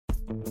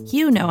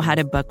You know how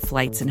to book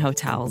flights and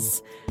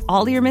hotels.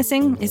 All you're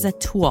missing is a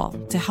tool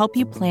to help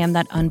you plan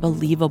that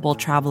unbelievable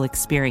travel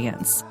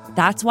experience.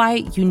 That's why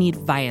you need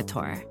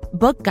Viator.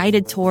 Book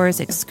guided tours,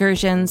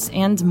 excursions,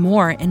 and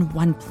more in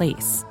one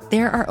place.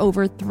 There are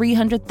over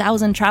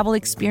 300,000 travel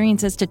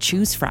experiences to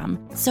choose from,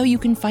 so you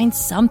can find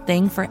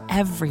something for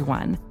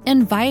everyone.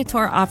 And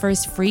Viator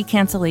offers free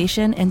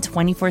cancellation and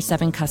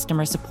 24/7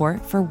 customer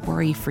support for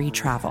worry-free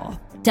travel.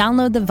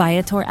 Download the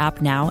Viator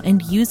app now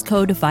and use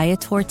code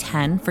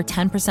Viator10 for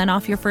 10%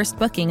 off your first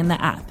booking in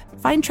the app.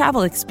 Find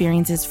travel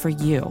experiences for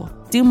you.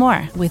 Do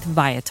more with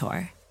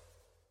Viator.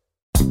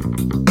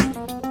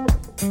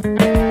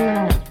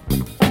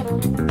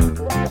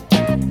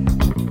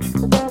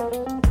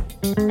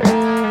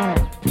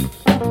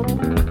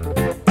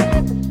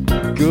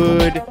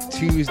 Good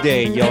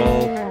Tuesday,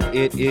 y'all.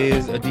 It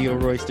is Adil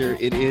Royster.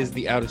 It is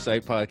the Out of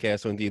Sight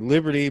podcast on the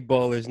Liberty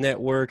Ballers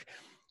Network.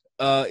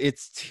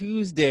 It's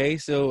Tuesday,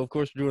 so of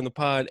course we're doing the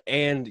pod,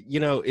 and you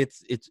know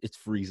it's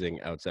freezing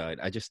outside.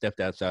 I just stepped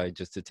outside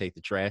just to take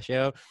the trash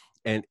out,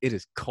 and it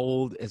is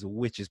cold as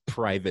witches'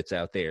 privates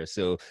out there.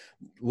 So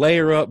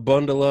layer up,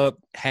 bundle up,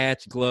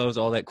 hats, gloves,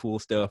 all that cool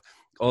stuff.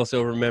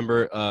 Also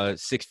remember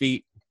 6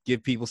 feet.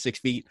 Give people 6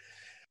 feet.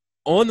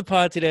 On the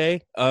pod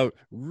today,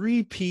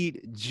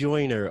 repeat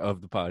joiner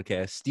of the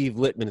podcast, Steve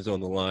Littman, is on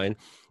the line.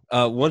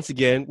 Once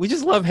again, we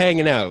just love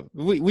hanging out.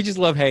 We just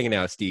love hanging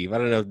out, Steve. I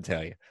don't know what to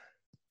tell you.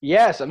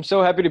 Yes, I'm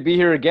so happy to be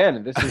here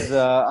again. This is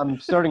I'm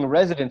starting a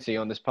residency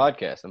on this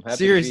podcast. I'm happy.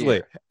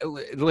 Seriously, to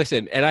be here.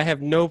 Listen, and I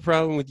have no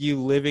problem with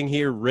you living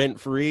here rent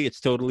free. It's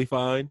totally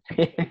fine.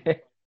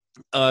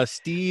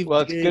 Steve.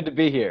 Well, it's good to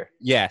be here.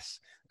 Yes,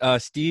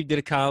 Steve did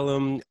a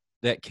column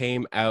that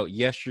came out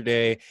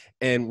yesterday,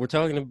 and we're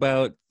talking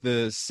about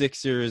the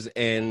Sixers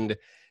and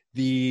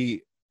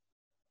the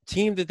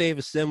team that they've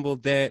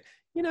assembled. That,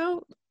 you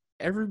know,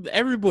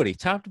 everybody,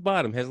 top to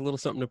bottom, has a little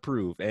something to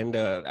prove, and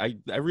I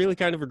really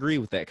kind of agree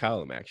with that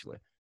column, actually.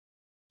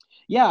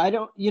 Yeah, I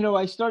don't.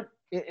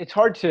 It's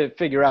hard to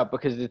figure out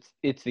because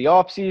it's the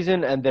off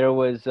season, and there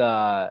was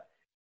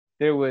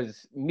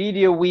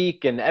media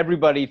week, and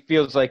everybody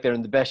feels like they're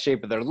in the best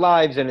shape of their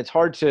lives, and it's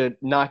hard to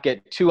not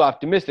get too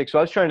optimistic. So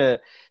I was trying to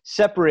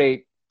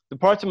separate the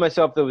parts of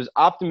myself that was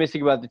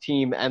optimistic about the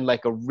team and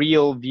like a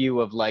real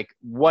view of like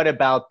what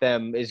about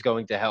them is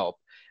going to help.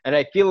 And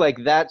I feel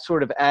like that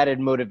sort of added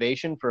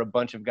motivation for a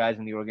bunch of guys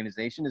in the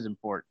organization is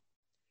important.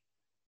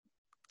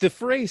 The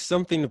phrase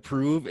 "something to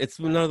prove," it's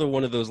another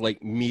one of those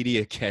like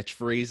media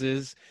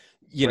catchphrases,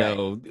 you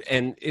know,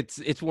 and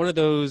it's one of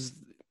those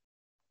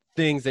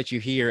things that you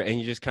hear and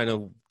you just kind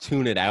of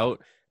tune it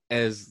out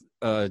as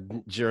a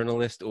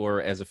journalist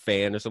or as a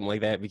fan or something like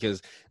that,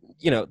 because,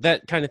 you know,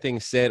 that kind of thing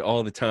is said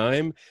all the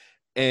time.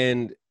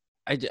 And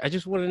I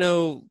just want to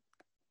know,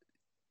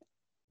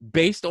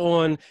 based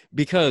on,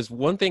 because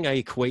one thing I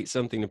equate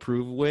something to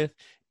prove with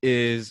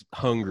is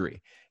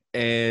hungry.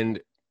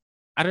 And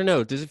I don't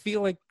know, does it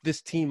feel like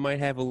this team might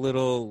have a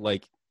little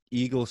like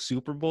Eagle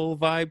Super Bowl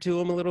vibe to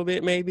them a little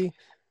bit, maybe?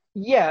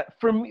 Yeah,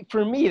 for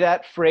me,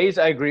 that phrase,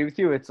 I agree with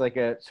you. It's like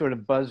a sort of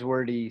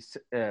buzzwordy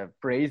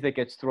phrase that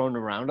gets thrown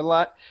around a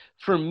lot.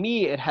 For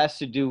me, it has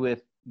to do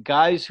with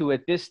guys who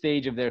at this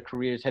stage of their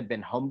careers have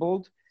been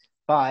humbled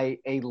by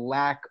a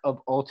lack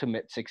of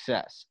ultimate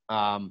success.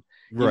 Right.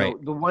 You know,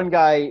 the one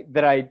guy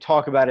that I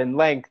talk about in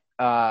length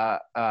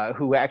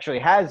who actually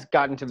has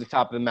gotten to the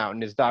top of the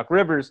mountain is Doc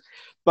Rivers.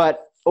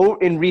 But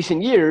in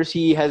recent years,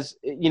 he has,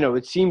 you know,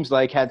 it seems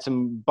like had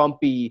some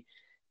bumpy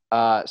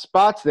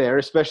spots there,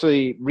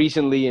 especially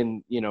recently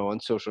in, you know, on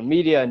social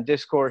media and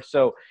discourse.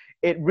 So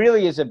it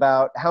really is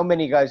about how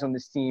many guys on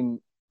this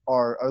team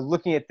are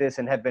looking at this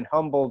and have been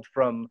humbled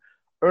from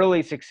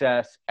early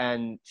success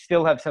and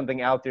still have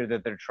something out there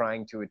that they're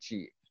trying to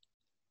achieve.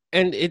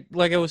 And it,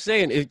 like I was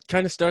saying, it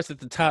kind of starts at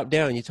the top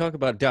down. You talk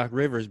about Doc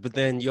Rivers, but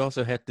then you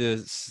also have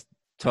to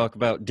talk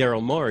about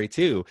Daryl Morey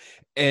too.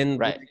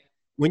 And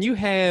when you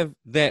have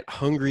that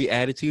hungry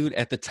attitude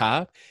at the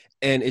top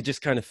and it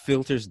just kind of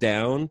filters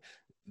down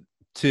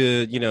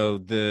to, you know,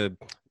 the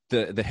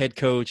head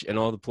coach and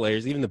all the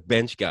players, even the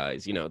bench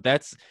guys, you know,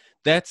 that's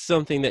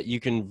something that you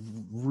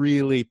can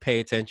really pay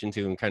attention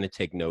to and kind of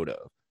take note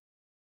of.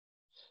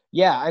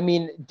 Yeah, I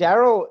mean,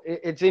 Daryl,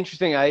 it's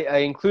interesting. I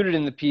included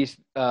in the piece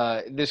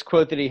this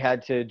quote that he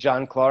had to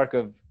John Clark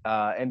of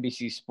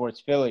NBC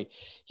Sports Philly.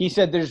 He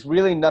said, "There's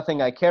really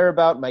nothing I care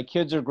about. My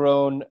kids are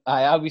grown.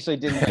 I obviously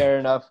didn't care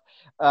enough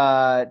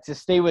to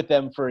stay with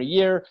them for a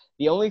year.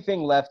 The only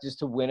thing left is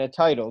to win a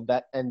title.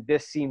 And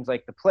this seems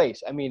like the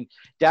place." I mean,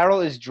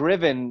 Daryl is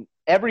driven.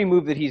 Every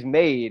move that he's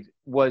made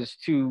was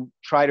to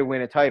try to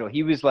win a title.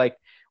 He was like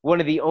one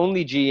of the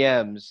only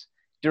GMs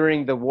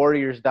during the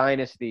Warriors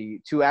dynasty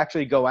to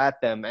actually go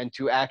at them and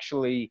to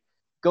actually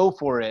go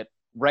for it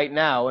right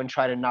now and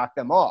try to knock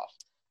them off.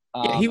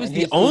 Yeah, he was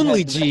the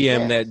only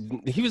GM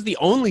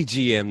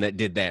that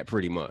did that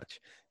pretty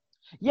much.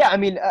 Yeah, I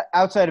mean,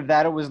 outside of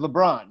that, it was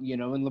LeBron, you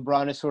know, and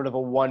LeBron is sort of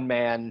a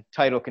one-man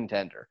title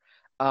contender.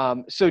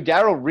 So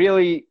Daryl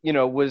really, you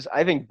know, was,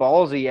 I think,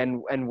 ballsy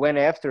and went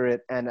after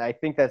it. And I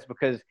think that's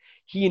because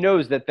he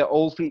knows that the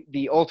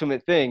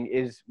ultimate thing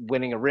is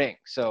winning a ring.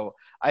 So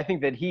I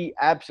think that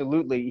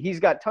he's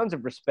got tons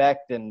of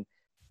respect, and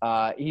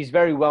he's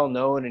very well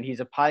known, and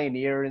he's a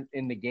pioneer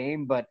in the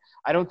game. But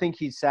I don't think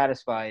he's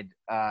satisfied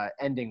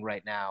ending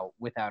right now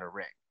without a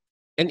ring.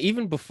 And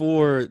even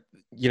before,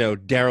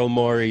 Daryl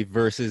Morey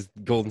versus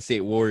Golden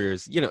State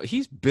Warriors,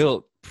 he's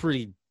built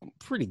pretty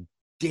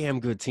damn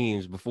good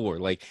teams before.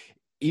 Like,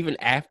 even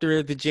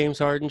after the James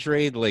Harden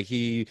trade, like,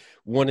 he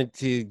wanted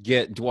to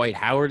get Dwight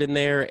Howard in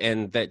there,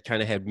 and that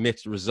kind of had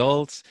mixed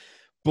results.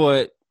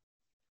 But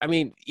I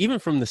mean, even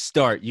from the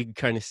start, you can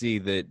kind of see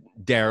that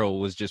Daryl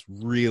was just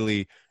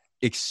really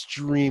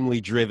extremely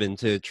driven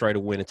to try to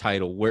win a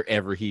title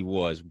wherever he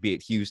was, be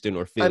it Houston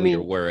or Philly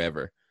or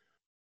wherever.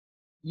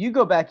 You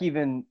go back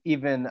even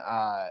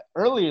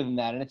earlier than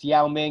that, and it's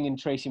Yao Ming and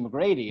Tracy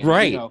McGrady. And,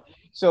 right.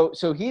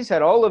 So he's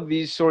had all of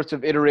these sorts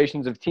of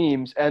iterations of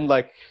teams, and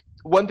like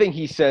one thing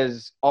he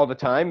says all the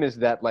time is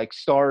that like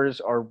stars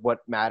are what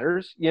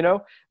matters.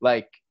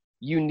 Like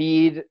you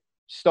need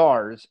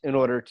stars in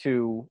order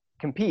to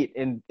compete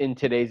in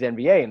today's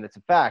NBA, and that's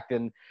a fact.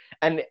 And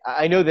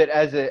I know that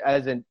as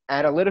an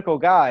analytical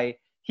guy,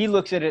 he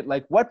looks at it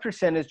like, what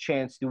percentage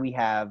chance do we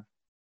have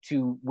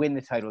to win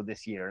the title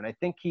this year? And I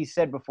think he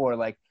said before,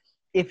 like,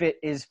 if it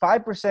is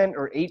 5%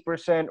 or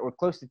 8% or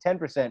close to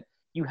 10%,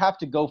 you have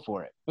to go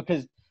for it,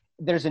 because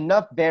there's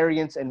enough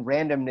variance and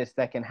randomness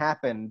that can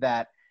happen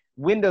that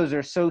windows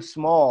are so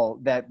small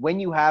that when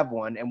you have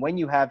one and when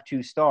you have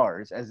two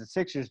stars, as the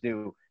Sixers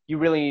do, you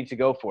really need to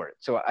go for it.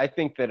 So I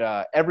think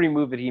that every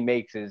move that he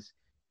makes is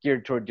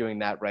geared toward doing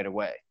that right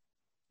away.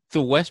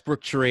 The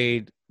Westbrook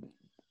trade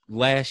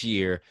last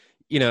year,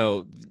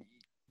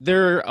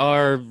 there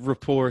are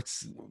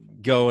reports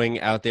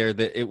going out there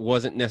that it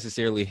wasn't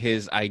necessarily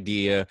his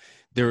idea.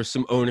 There was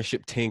some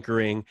ownership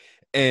tinkering.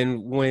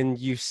 And when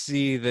you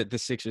see that the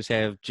Sixers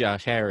have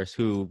Josh Harris,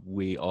 who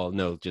we all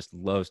know just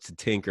loves to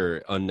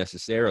tinker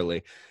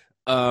unnecessarily,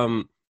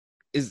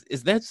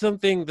 is that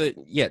something that,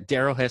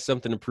 Daryl has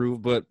something to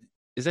prove, but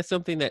is that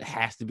something that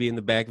has to be in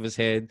the back of his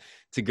head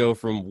to go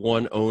from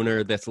one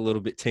owner that's a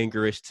little bit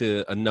tinkerish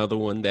to another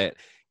one that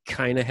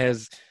kind of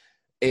has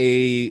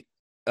a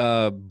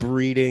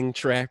breeding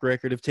track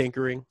record of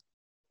tinkering?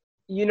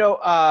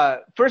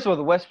 First of all,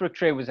 the Westbrook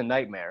trade was a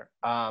nightmare.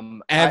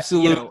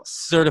 Absolute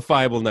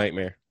certifiable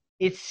nightmare.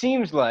 It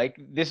seems like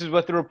this is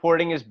what the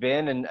reporting has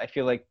been, and I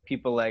feel like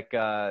people like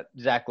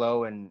Zach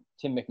Lowe and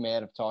Tim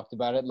McMahon have talked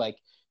about it. Like,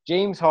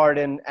 James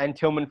Harden and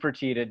Tillman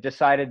Fertitta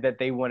decided that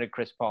they wanted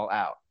Chris Paul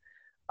out.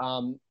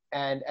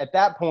 And at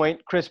that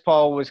point, Chris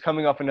Paul was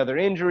coming off another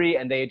injury,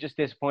 and they had just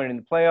disappointed in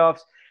the playoffs.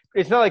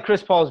 It's not like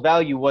Chris Paul's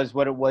value was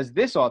what it was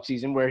this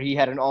offseason, where he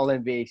had an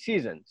all-NBA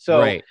season. So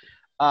right.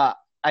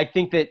 I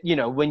think that,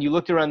 when you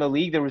looked around the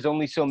league, there was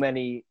only so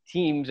many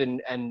teams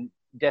and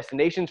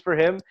destinations for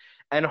him,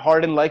 and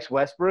Harden likes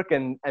Westbrook,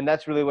 and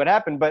that's really what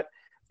happened. But,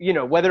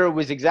 whether it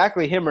was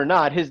exactly him or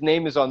not, his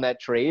name is on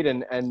that trade,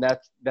 and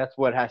that's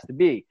what has to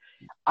be.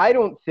 I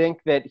don't think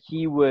that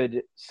he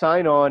would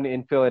sign on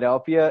in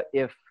Philadelphia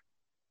if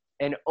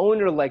an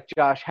owner like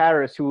Josh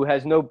Harris, who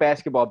has no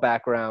basketball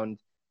background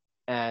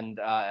and,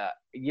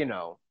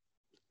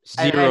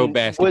 zero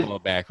basketball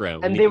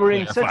background. And they were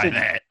in such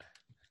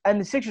and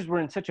the Sixers were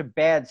in such a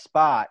bad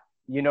spot.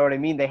 You know what I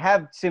mean? They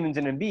have Simmons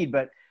and Embiid,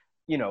 but,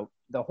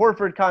 the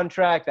Horford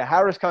contract, the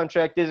Harris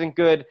contract isn't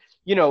good.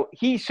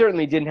 He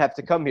certainly didn't have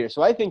to come here.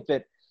 So I think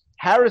that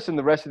Harris and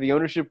the rest of the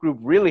ownership group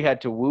really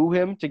had to woo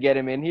him to get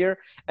him in here.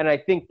 And I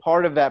think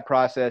part of that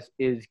process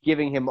is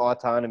giving him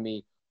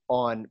autonomy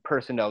on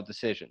personnel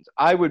decisions.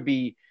 I would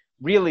be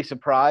really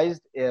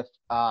surprised if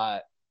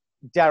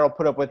Daryl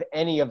put up with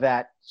any of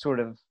that sort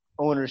of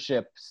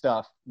ownership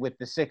stuff with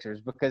the Sixers,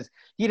 because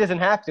he doesn't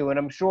have to. And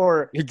I'm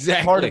sure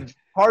exactly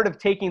part of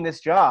taking this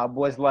job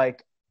was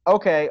like,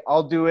 okay,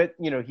 I'll do it.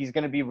 He's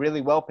going to be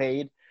really well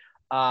paid.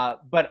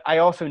 But I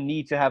also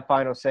need to have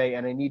final say,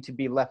 and I need to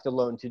be left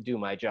alone to do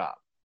my job.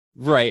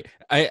 Right.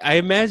 I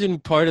imagine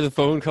part of the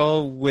phone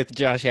call with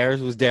Josh Harris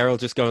was Daryl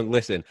just going,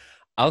 listen,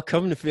 I'll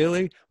come to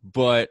Philly,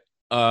 but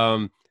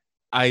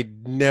I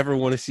never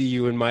want to see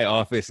you in my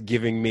office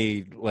giving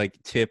me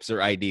like tips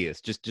or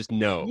ideas. Just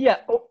no. Yeah.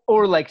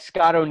 Or like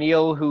Scott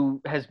O'Neil,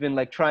 who has been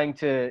like trying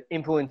to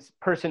influence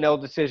personnel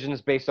decisions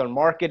based on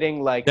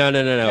marketing. Like, no.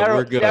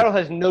 We're good. Daryl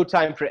has no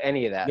time for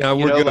any of that. No,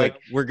 we're good. Like,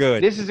 we're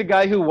good. This is a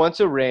guy who wants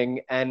a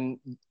ring, and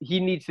he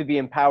needs to be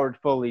empowered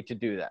fully to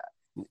do that.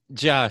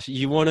 Josh,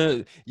 you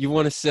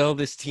wanna sell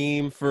this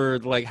team for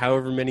like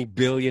however many $1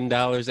 billion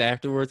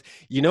afterwards?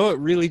 You know what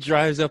really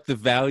drives up the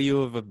value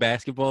of a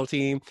basketball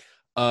team?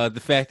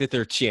 The fact that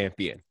they're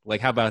champion.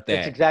 Like, how about that?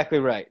 That's exactly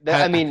right.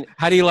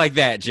 How do you like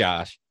that,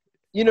 Josh?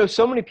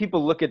 So many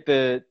people look at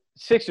the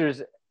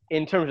Sixers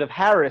in terms of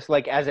Harris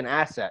like as an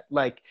asset.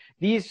 Like,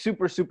 these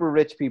super, super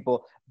rich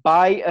people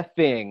buy a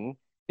thing,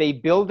 they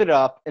build it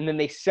up, and then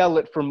they sell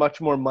it for much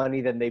more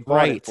money than they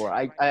bought it for.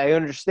 I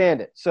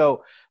understand it.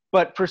 So,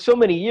 but for so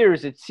many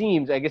years, it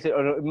seems, I guess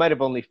it might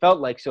have only felt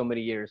like so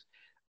many years,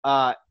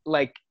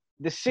 like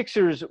the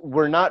Sixers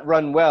were not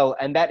run well,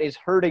 and that is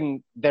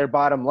hurting their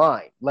bottom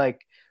line.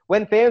 Like,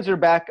 when fans are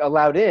back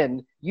allowed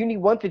in,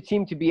 want the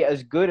team to be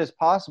as good as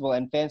possible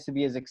and fans to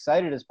be as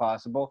excited as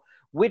possible,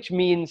 which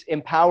means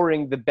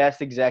empowering the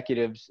best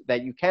executives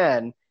that you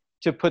can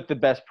to put the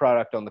best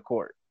product on the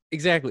court.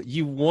 Exactly.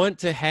 You want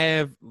to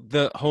have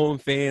the home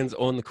fans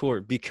on the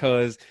court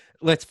because,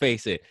 let's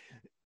face it,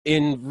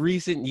 in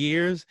recent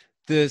years,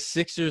 the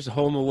Sixers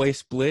home away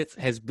splits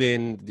has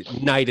been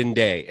night and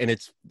day, and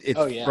it's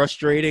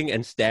frustrating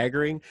and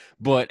staggering.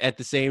 But at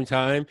the same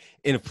time,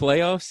 in a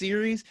playoff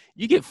series,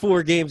 you get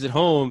 4 games at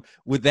home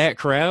with that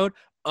crowd.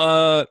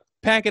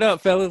 Pack it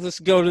up, fellas. Let's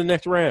go to the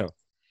next round.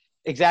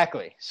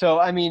 Exactly. So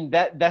I mean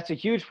that's a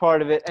huge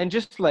part of it, and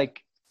just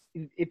like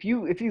if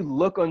you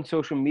look on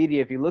social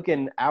media, if you look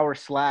in our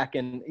Slack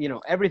and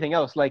everything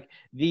else, like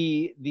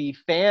the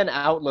fan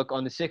outlook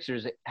on the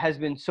Sixers has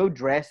been so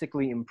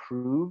drastically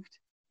improved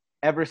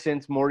ever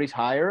since Morey's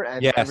hire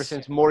and ever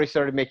since Morey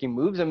started making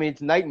moves. I mean,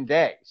 it's night and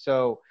day.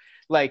 So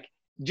like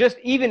just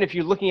even if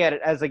you're looking at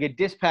it as like a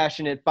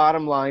dispassionate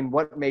bottom line,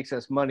 what makes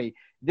us money,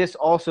 this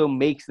also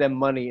makes them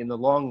money in the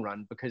long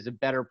run because a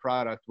better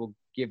product will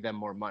give them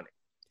more money.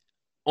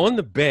 On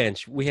the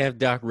bench, we have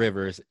Doc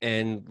Rivers,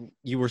 and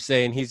you were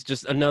saying he's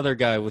just another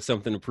guy with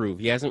something to prove.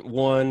 He hasn't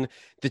won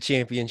the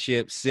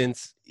championship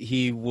since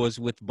he was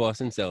with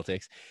Boston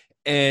Celtics.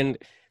 And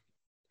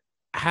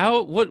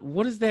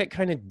what does that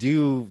kind of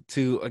do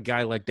to a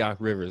guy like Doc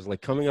Rivers?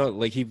 Like coming out,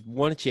 like he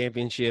won a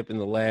championship in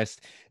the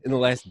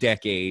last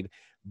decade,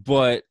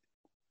 but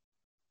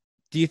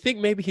do you think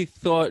maybe he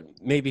thought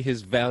maybe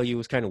his value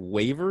was kind of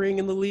wavering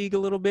in the league a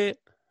little bit?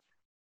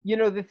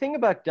 The thing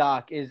about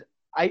Doc is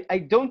I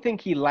don't think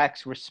he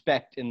lacks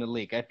respect in the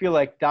league. I feel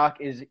like Doc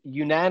is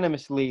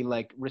unanimously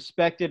like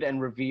respected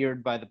and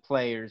revered by the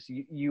players.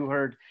 You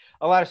heard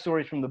a lot of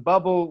stories from the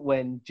bubble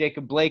when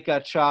Jacob Blake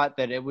got shot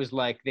that it was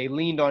like they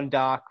leaned on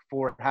Doc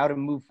for how to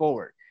move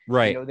forward.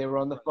 Right. They were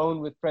on the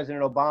phone with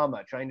President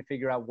Obama trying to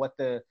figure out what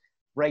the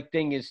right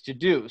thing is to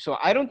do. So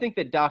I don't think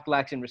that Doc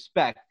lacks in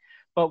respect.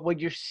 But what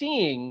you're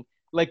seeing,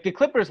 like the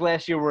Clippers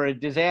last year were a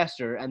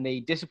disaster and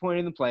they disappointed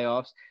in the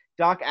playoffs.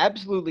 Doc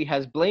absolutely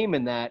has blame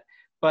in that,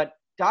 but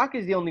Doc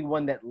is the only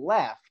one that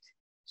left,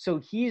 so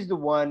he's the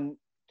one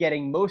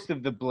getting most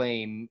of the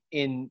blame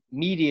in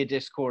media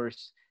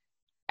discourse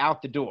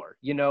out the door.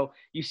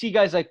 You see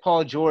guys like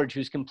Paul George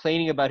who's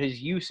complaining about his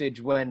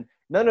usage when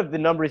none of the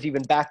numbers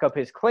even back up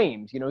his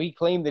claims. He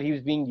claimed that he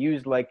was being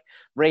used like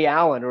Ray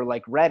Allen or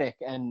like Redick,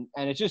 and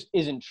it just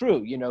isn't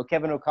true.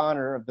 Kevin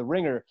O'Connor of The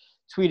Ringer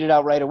tweeted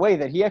out right away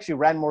that he actually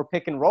ran more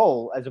pick and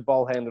roll as a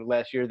ball handler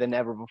last year than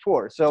ever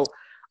before. So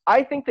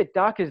I think that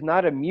Doc is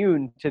not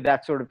immune to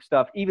that sort of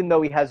stuff, even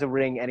though he has a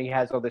ring and he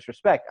has all this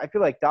respect. I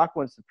feel like Doc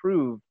wants to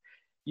prove,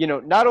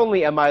 not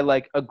only am I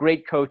like a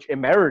great coach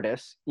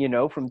emeritus,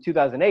 from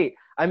 2008,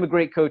 I'm a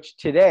great coach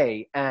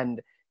today.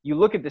 And you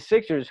look at the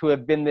Sixers who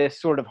have been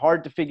this sort of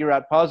hard to figure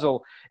out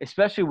puzzle,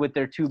 especially with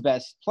their 2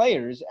 best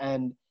players.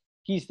 And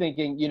he's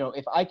thinking,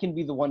 if I can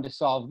be the one to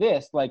solve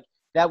this, like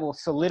that will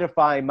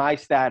solidify my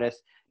status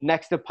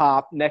next to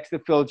Pop, next to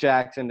Phil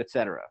Jackson, et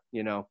cetera,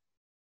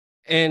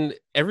 And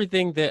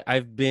everything that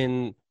I've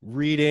been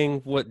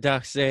reading, what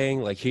Doc's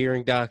saying, like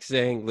hearing Doc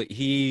saying, like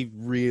he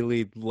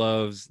really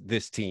loves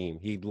this team.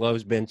 He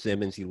loves Ben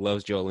Simmons. He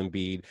loves Joel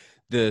Embiid.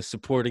 The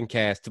supporting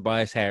cast,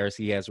 Tobias Harris,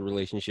 he has a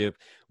relationship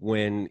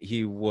when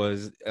he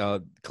was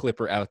a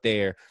Clipper out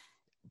there.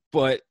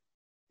 But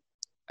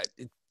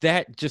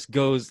that just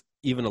goes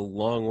even a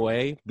long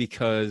way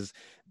because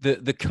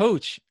the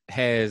coach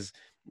has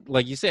 –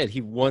 like you said,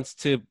 he wants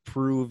to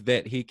prove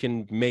that he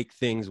can make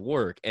things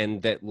work,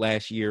 and that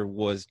last year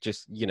was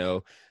just,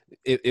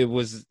 it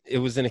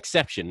was an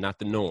exception, not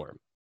the norm.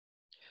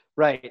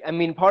 Right. I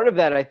mean, part of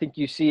that I think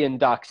you see in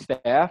Doc's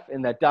staff,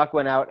 in that Doc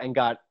went out and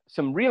got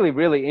some really,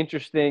 really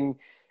interesting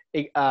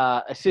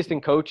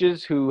assistant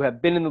coaches who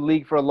have been in the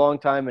league for a long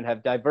time and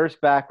have diverse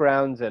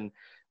backgrounds. And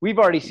we've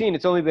already seen,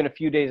 it's only been a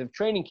few days of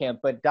training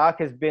camp, but Doc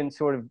has been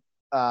sort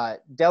of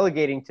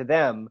delegating to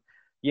them.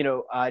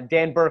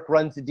 Dan Burke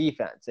runs the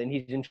defense, and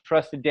he's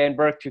entrusted Dan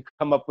Burke to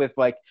come up with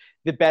like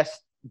the best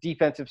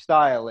defensive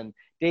style, and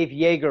Dave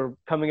Yeager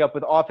coming up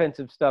with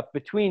offensive stuff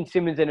between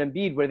Simmons and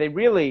Embiid, where they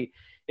really,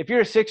 if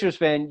you're a Sixers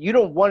fan, you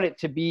don't want it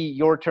to be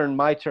your turn,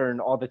 my turn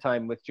all the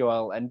time with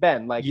Joel and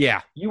Ben. Like,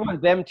 you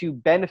want them to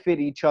benefit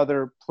each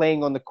other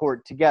playing on the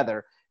court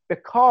together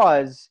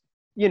because,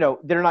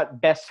 they're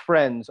not best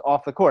friends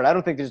off the court. I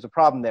don't think there's a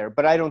problem there,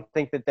 but I don't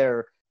think that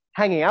they're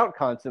hanging out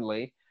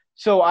constantly.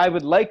 So I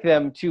would like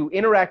them to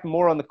interact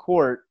more on the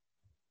court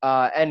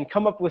and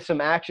come up with some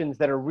actions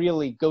that are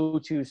really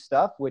go-to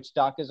stuff, which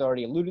Doc has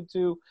already alluded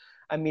to.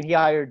 I mean, he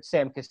hired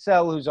Sam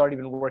Cassell, who's already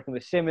been working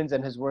with Simmons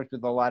and has worked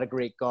with a lot of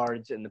great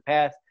guards in the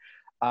past.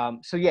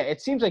 So yeah,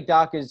 it seems like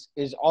Doc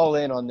is all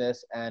in on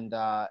this, and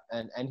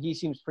he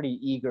seems pretty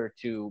eager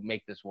to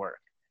make this work.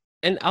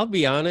 And I'll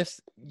be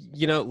honest,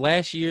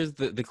 last year's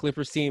the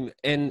Clippers team,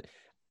 and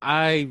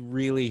I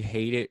really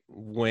hate it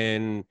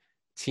when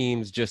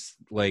teams just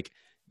like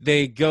 –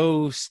 they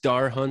go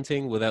star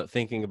hunting without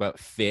thinking about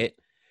fit.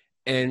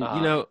 And,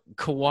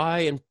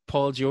 Kawhi and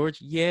Paul George,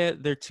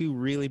 they're 2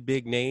 really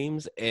big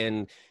names.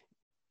 And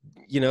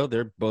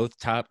they're both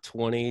top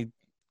 20,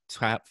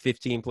 top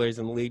 15 players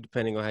in the league,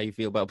 depending on how you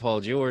feel about Paul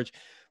George.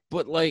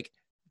 But, like,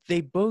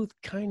 they both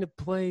kind of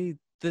play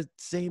the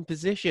same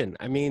position.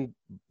 I mean,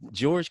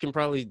 George can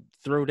probably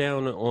throw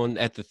down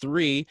at the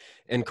 3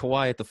 and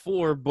Kawhi at the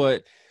 4,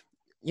 but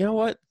you know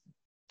what?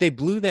 They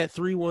blew that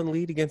 3-1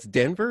 lead against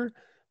Denver,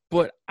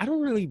 but I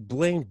don't really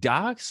blame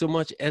Doc so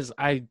much as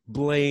I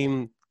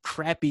blame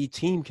crappy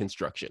team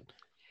construction,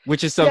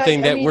 which is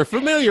something we're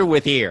familiar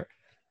with here.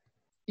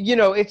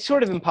 It's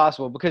sort of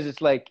impossible because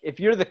it's like if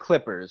you're the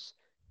Clippers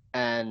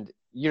and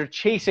you're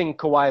chasing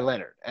Kawhi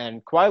Leonard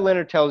and Kawhi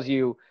Leonard tells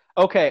you,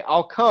 okay,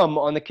 I'll come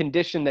on the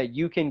condition that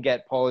you can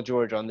get Paul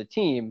George on the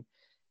team,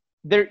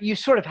 you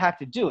sort of have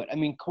to do it. I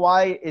mean,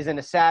 Kawhi is an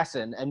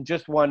assassin and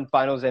just won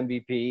Finals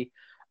MVP,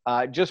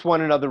 just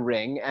won another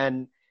ring.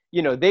 And,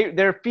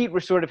 their feet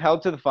were sort of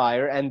held to the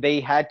fire and they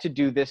had to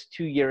do this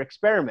 2-year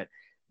experiment.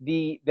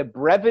 The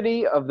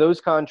brevity of those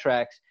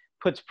contracts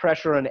puts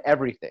pressure on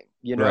everything,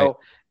 Right.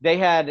 They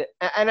had,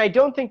 and I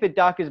don't think that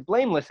Doc is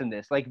blameless in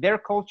this. Like their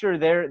culture,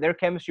 their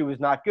chemistry was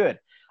not good.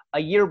 A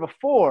year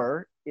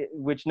before,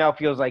 which now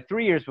feels like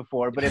 3 years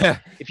before, but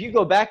if you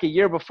go back a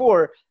year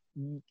before,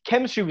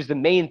 chemistry was the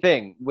main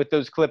thing with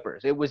those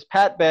Clippers. It was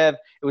Pat Bev,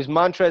 it was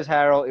Montrezl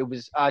Harrell, it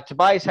was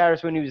Tobias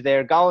Harris when he was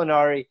there,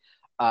 Gallinari,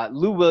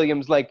 Lou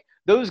Williams. Like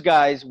those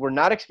guys were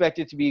not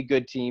expected to be a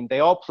good team.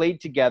 They all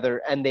played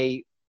together and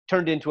they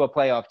turned into a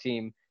playoff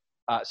team,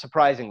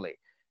 surprisingly.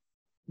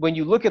 When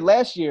you look at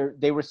last year,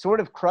 they were sort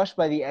of crushed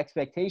by the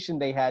expectation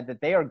they had that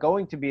they are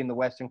going to be in the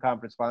Western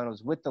Conference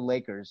Finals with the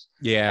Lakers,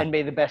 and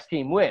may the best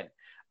team win.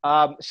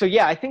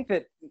 I think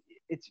that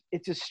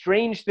it's a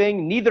strange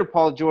thing. Neither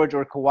Paul George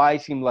or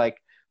Kawhi seem like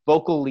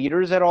vocal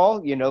leaders at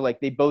all. Like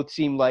they both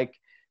seem like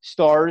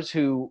stars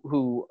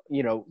who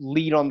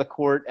lead on the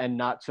court and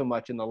not so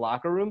much in the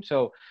locker room.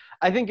 So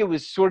I think it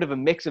was sort of a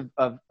mix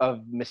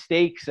of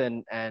mistakes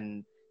and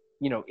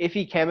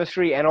iffy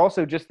chemistry, and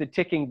also just the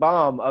ticking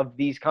bomb of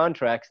these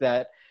contracts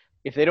that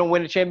if they don't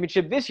win a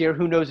championship this year,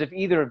 who knows if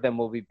either of them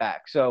will be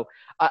back. So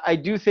I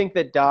do think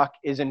that Doc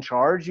is in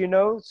charge,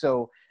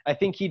 so I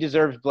think he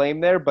deserves blame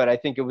there, but I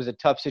think it was a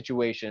tough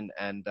situation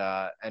and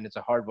it's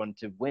a hard one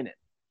to win it.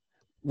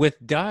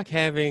 With Doc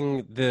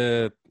having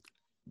the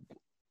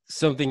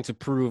something to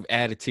prove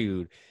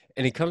attitude,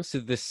 and it comes to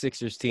this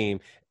Sixers team,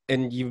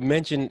 and you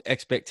mentioned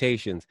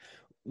expectations,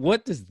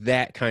 what does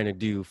that kind of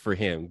do for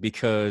him?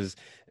 Because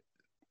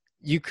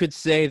you could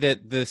say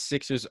that the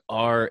Sixers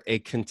are a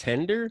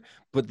contender,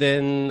 but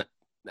then,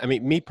 I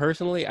mean, me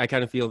personally, I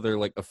kind of feel they're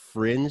like a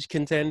fringe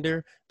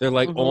contender. They're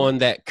like on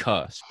that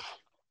cusp.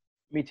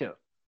 Me too.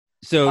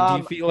 So do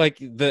you feel like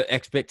the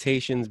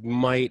expectations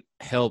might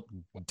help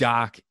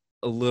Doc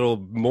a little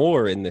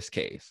more in this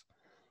case?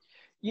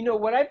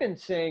 What I've been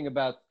saying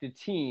about the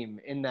team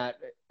in that,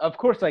 of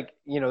course,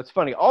 it's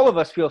funny. All of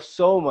us feel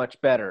so much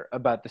better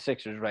about the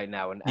Sixers right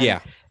now. And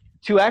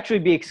to actually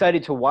be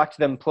excited to watch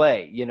them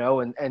play,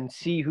 and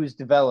see who's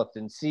developed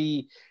and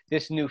see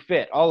this new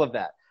fit, all of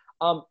that.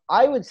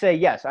 I would say,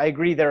 yes, I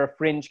agree they're a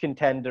fringe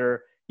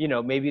contender,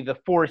 maybe the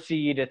 4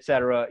 seed, et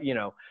cetera,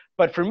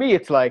 But for me,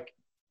 it's like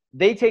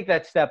they take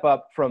that step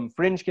up from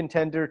fringe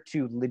contender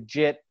to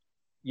legit,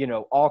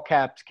 all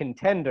caps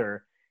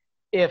contender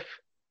if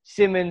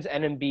Simmons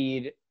and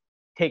Embiid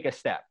take a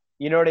step.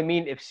 You know what I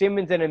mean? If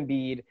Simmons and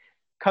Embiid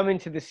come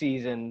into the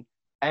season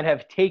and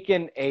have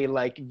taken a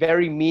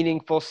very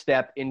meaningful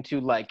step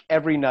into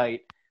every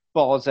night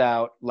balls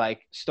out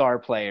star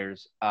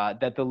players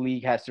that the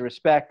league has to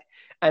respect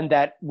and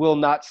that will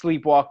not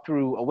sleepwalk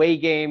through away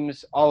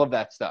games, all of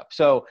that stuff.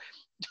 So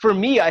for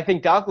me, I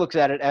think Doc looks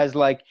at it as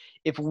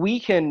if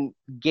we can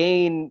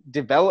gain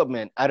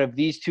development out of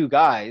these two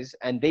guys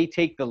and they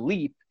take the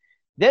leap,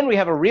 then we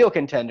have a real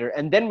contender,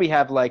 and then we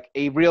have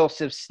a real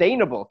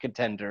sustainable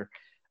contender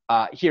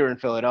here in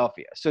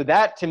Philadelphia. So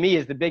that, to me,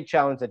 is the big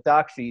challenge that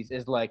Doc sees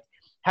is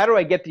how do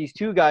I get these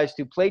two guys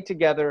to play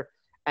together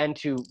and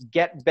to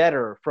get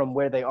better from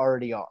where they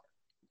already are?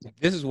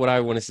 This is what I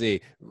want to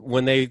see.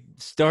 When they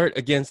start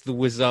against the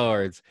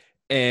Wizards,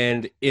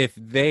 and if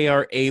they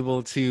are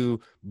able to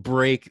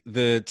break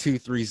the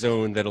 2-3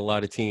 zone that a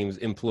lot of teams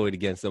employed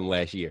against them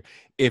last year,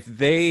 if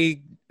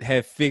they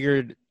have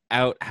figured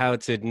out how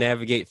to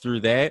navigate through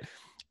that,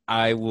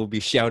 I will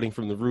be shouting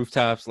from the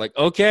rooftops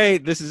okay,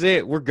 this is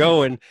it. We're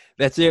going.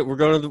 That's it. We're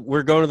going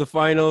to the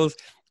finals.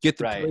 Get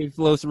the play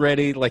flows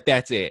ready.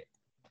 That's it.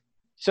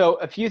 So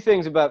a few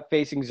things about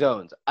facing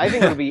zones. I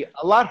think it'll be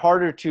a lot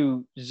harder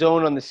to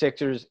zone on the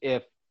Sixers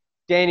if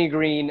Danny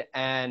Green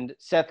and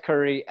Seth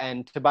Curry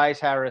and Tobias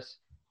Harris,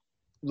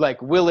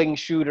 willing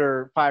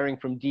shooter firing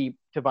from deep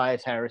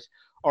Tobias Harris,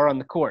 are on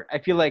the court. I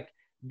feel like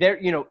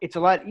it's a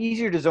lot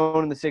easier to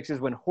zone in the Sixers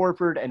when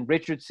Horford and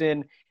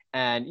Richardson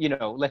and,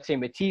 let's say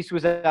Matisse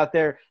was out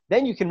there.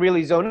 Then you can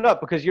really zone it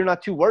up because you're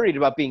not too worried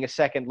about being a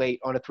second late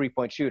on a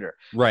 3-point shooter.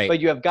 Right.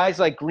 But you have guys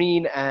like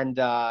Green and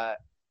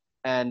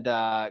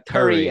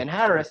Curry and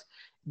Harris.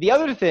 The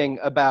other thing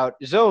about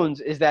zones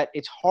is that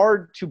it's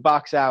hard to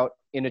box out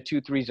in a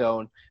 2-3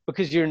 zone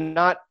because you're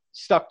not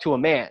stuck to a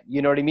man.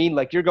 You know what I mean?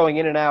 You're going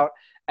in and out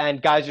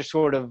and guys are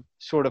sort of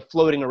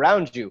floating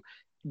around you.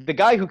 The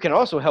guy who can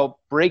also help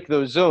break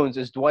those zones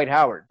is Dwight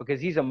Howard, because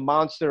he's a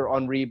monster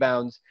on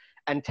rebounds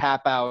and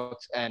tap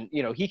outs, and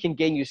he can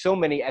gain you so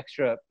many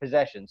extra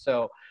possessions.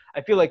 So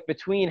I feel like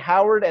between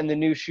Howard and the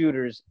new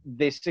shooters,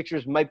 the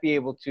Sixers might be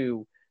able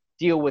to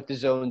deal with the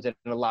zones in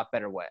a lot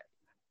better way.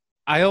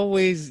 I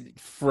always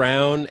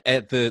frown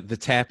at the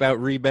tap out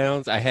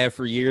rebounds. I have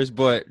for years,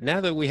 but now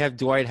that we have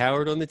Dwight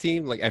Howard on the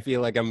team, like I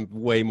feel like I'm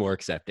way more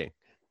accepting.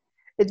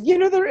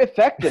 They're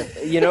effective.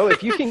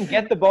 If you can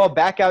get the ball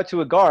back out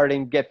to a guard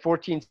and get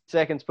 14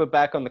 seconds put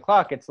back on the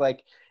clock, it's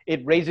like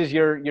it raises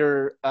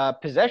your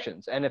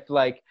possessions. And if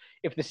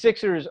the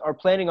Sixers are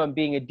planning on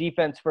being a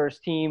defense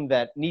first team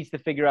that needs to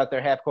figure out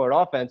their half court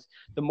offense,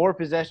 the more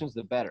possessions,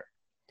 the better.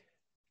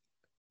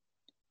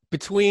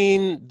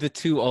 Between the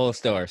two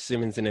All-Stars,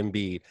 Simmons and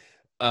Embiid,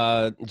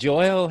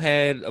 Joel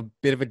had a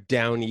bit of a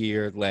down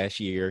year last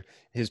year.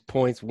 His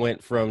points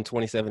went from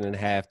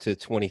 27.5 to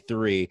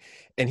 23,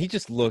 and he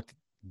just looked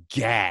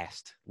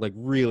gassed, like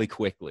really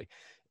quickly.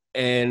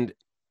 And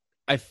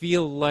I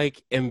feel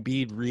like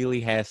Embiid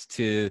really has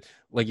to,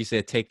 like you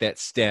said, take that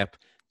step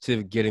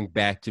to getting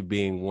back to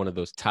being one of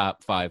those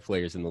top 5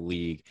 players in the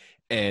league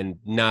and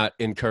not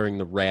incurring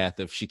the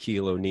wrath of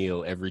Shaquille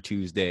O'Neal every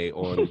Tuesday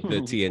on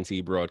the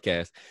TNT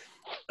broadcast.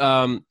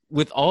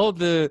 With all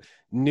the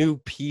new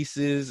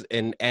pieces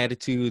and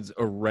attitudes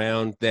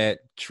around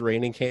that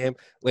training camp,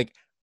 like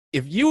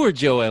if you were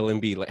Joel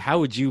Embiid, like how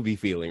would you be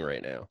feeling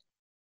right now?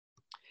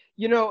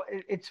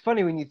 It's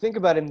funny when you think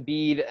about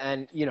Embiid,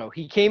 and,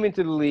 he came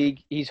into the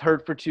league, he's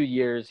hurt for 2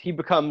 years. He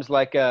becomes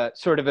like a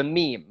sort of a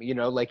meme,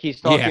 like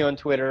he's talking on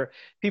Twitter.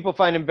 People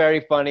find him very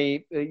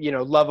funny,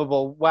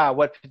 lovable. Wow,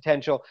 what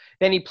potential.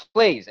 Then he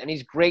plays, and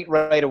he's great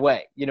right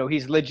away.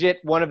 He's legit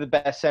one of the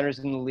best centers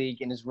in the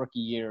league in his rookie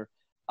year.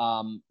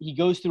 He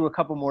goes through a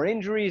couple more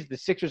injuries. The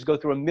Sixers go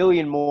through a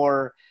million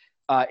more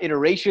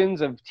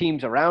iterations of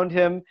teams around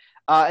him.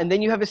 And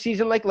then you have a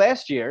season like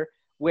last year,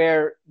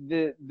 where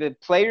the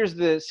players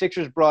the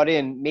Sixers brought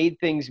in made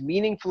things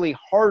meaningfully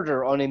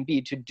harder on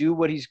Embiid to do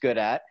what he's good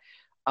at.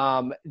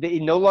 They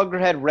no longer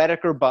had Redick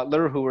or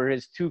Butler, who were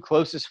his 2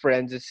 closest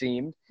friends, it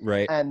seemed.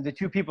 Right. And the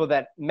 2 people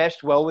that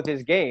meshed well with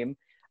his game.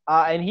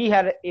 And he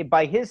had,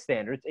 by his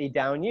standards, a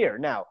down year.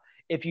 Now,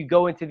 if you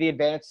go into the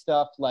advanced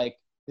stuff, like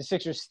the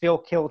Sixers still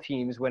kill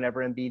teams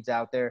whenever Embiid's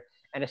out there,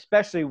 and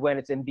especially when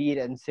it's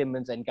Embiid and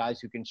Simmons and guys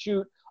who can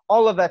shoot.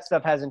 All of that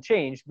stuff hasn't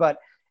changed, but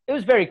it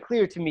was very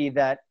clear to me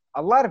that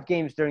a lot of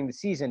games during the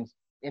season,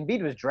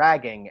 Embiid was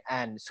dragging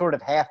and sort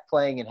of half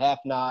playing and half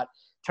not,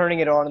 turning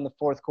it on in the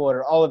fourth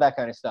quarter, all of that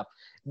kind of stuff.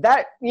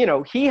 That,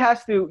 he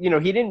has to,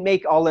 he didn't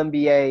make all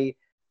NBA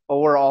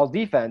or all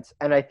defense.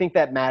 And I think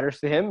that matters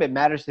to him. It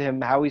matters to him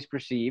how he's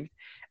perceived,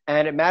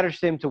 and it matters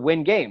to him to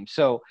win games.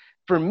 So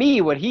for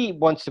me, what he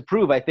wants to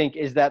prove, I think,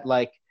 is that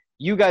like,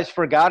 you guys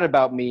forgot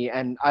about me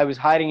and I was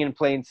hiding in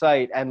plain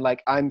sight, and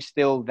like, I'm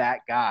still that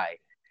guy.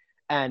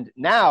 And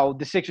now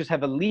the Sixers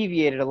have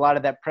alleviated a lot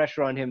of that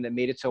pressure on him that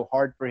made it so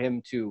hard for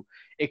him to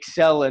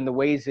excel in the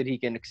ways that he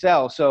can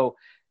excel. So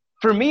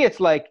for me, it's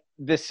like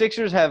the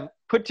Sixers have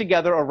put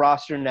together a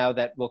roster now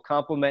that will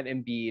complement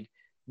Embiid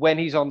when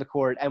he's on the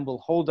court and will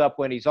hold up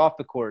when he's off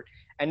the court.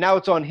 And now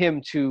it's on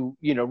him to,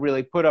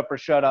 really put up or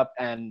shut up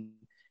and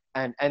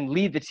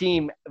lead the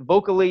team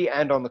vocally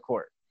and on the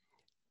court.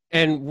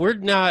 And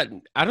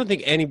I don't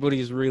think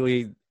anybody's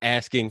really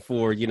asking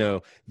for,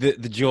 the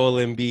Joel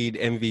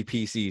Embiid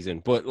MVP season,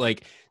 but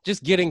like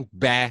just getting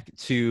back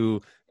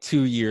to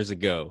 2 years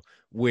ago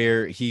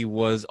where he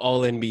was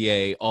all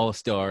NBA,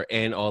 all-star,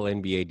 and all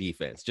NBA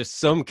defense, just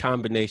some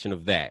combination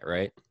of that,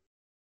 right?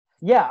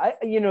 Yeah.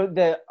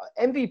 The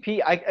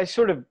MVP, I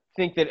sort of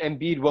think that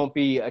Embiid won't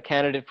be a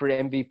candidate for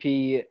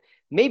MVP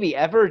maybe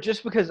ever,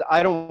 just because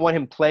I don't want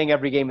him playing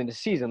every game in the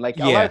season. Like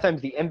a lot of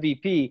times the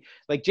MVP,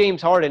 like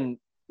James Harden,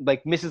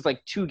 like misses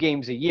like 2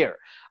 games a year.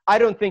 I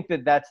don't think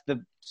that that's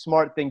the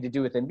smart thing to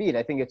do with Embiid.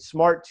 I think it's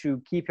smart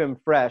to keep him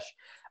fresh.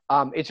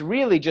 It's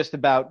really just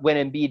about when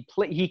Embiid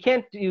he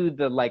can't do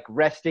the like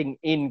resting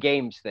in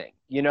games thing,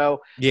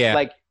 Yeah.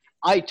 Like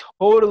I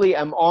totally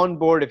am on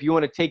board. If you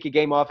want to take a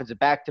game off, it's a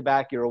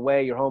back-to-back, you're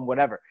away, you're home,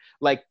 whatever.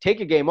 Like take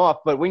a game off,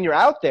 but when you're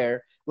out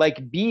there,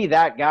 like be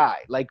that guy.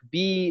 Like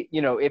be,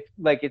 if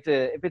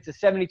it's a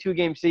 72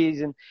 game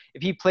season,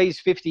 if he plays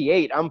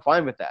 58, I'm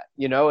fine with that.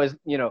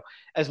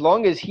 As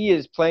long as he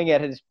is playing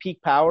at his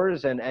peak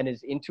powers and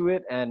is into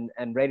it and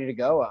ready to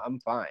go, I'm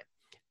fine.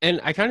 And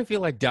I kind of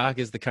feel like Doc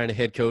is the kind of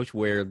head coach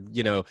where,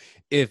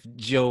 if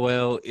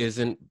Joel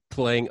isn't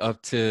playing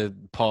up to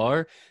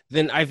par,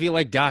 then I feel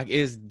like Doc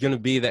is going to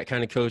be that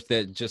kind of coach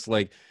that just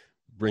like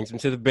brings him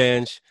to the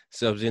bench,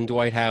 subs in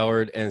Dwight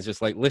Howard, and is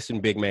just like,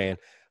 listen, big man,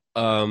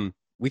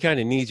 we kind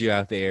of need you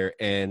out there,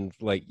 and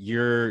like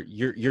you're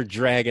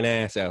dragging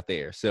ass out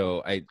there.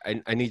 So I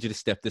need you to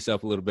step this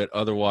up a little bit.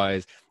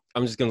 Otherwise,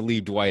 I'm just going to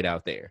leave Dwight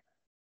out there.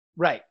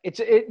 Right.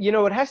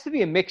 It has to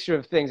be a mixture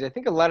of things. I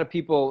think a lot of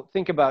people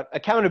think about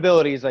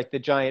accountability as like the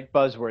giant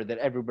buzzword that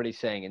everybody's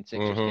saying in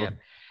Sixers camp.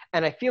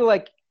 And I feel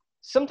like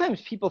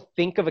sometimes people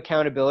think of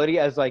accountability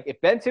as like,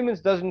 if Ben Simmons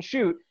doesn't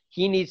shoot,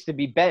 he needs to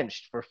be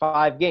benched for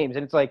 5 games.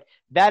 And it's like,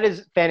 that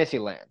is fantasy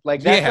land.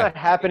 Like, that's not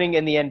happening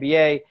in the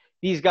NBA.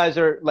 These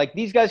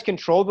guys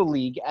control the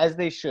league as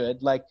they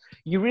should. Like,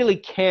 you really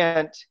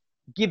can't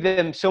give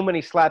them so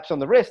many slaps on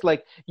the wrist.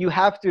 Like, you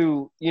have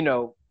to,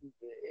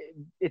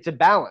 it's a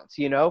balance,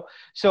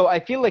 So I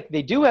feel like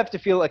they do have to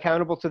feel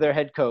accountable to their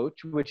head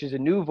coach, which is a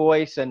new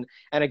voice and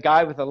a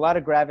guy with a lot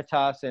of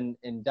gravitas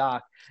and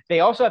Doc.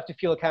 They also have to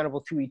feel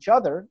accountable to each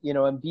other,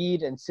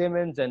 Embiid and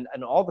Simmons and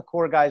all the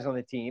core guys on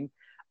the team,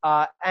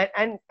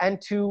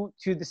 and to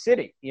the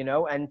city,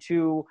 and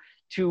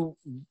to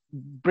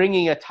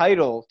bringing a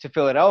title to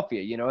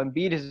Philadelphia.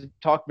 Embiid has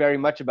talked very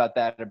much about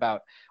that,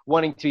 about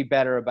wanting to be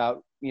better,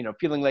 about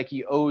feeling like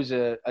he owes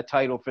a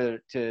title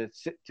to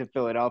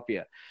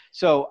Philadelphia.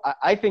 So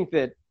I think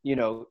that,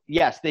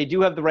 yes, they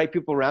do have the right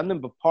people around them,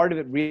 but part of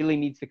it really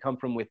needs to come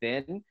from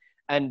within,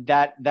 and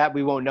that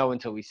we won't know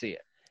until we see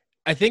it.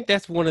 I think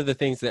that's one of the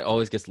things that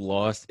always gets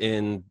lost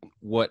in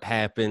what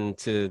happened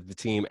to the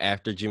team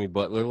after Jimmy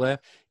Butler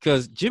left,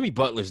 because Jimmy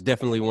Butler's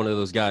definitely one of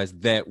those guys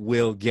that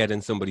will get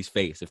in somebody's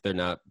face if they're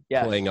not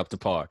playing up to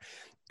par.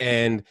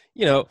 And,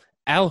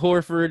 Al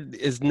Horford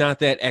is not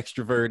that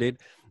extroverted.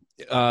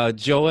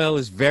 Joel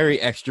is very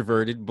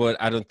extroverted, but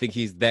I don't think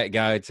he's that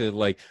guy to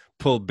like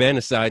pull Ben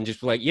aside and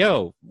just be like,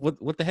 yo,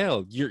 what the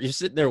hell? You're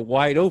sitting there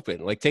wide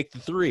open. Like, take the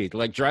 3,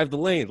 like drive the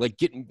lane, like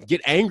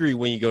get angry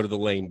when you go to the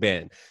lane,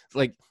 Ben. It's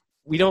like,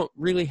 we don't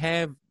really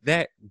have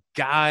that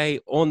guy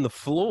on the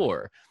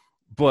floor,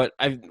 but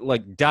I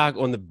like Doc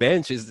on the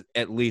bench is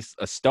at least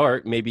a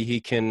start. Maybe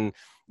he can,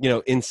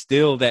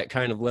 instill that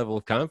kind of level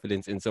of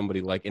confidence in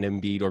somebody like an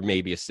Embiid or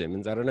maybe a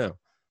Simmons. I don't know.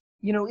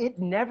 It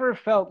never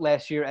felt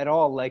last year at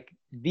all like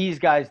these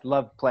guys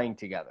loved playing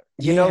together.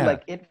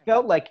 Like it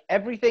felt like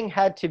everything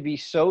had to be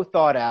so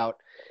thought out.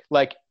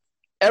 Like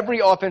every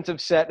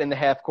offensive set in the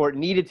half court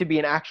needed to be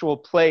an actual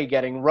play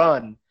getting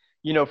run,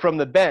 from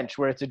the bench,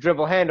 where it's a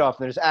dribble handoff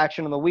and there's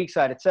action on the weak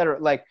side, et cetera.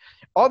 Like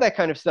all that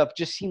kind of stuff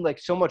just seemed like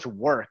so much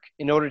work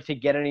in order to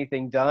get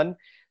anything done,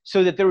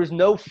 so that there was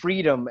no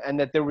freedom and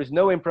that there was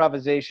no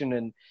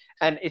improvisation.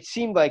 And it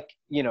seemed like,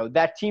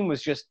 that team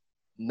was just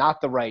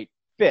not the right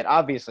fit.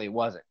 Obviously it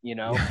wasn't,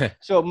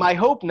 So my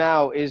hope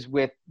now is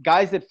with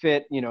guys that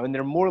fit, and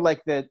they're more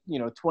like the,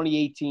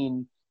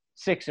 2018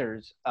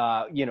 Sixers,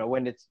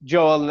 when it's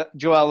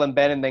Joel and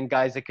Ben, and then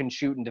guys that can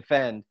shoot and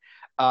defend.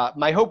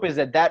 My hope is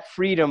that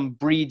freedom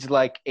breeds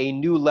like a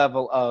new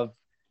level of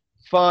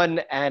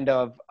fun and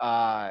of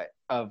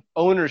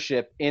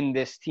ownership in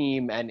this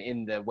team and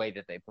in the way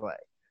that they play.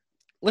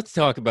 Let's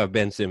talk about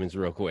Ben Simmons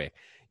real quick.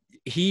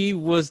 He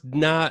was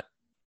not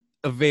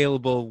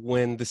available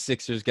when the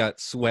Sixers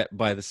got swept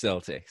by the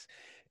Celtics.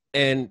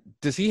 And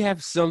does he have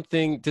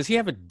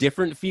a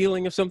different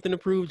feeling of something to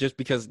prove just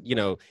because,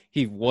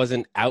 he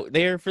wasn't out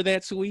there for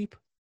that sweep?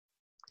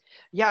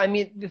 Yeah, I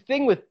mean, the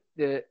thing with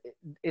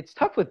it's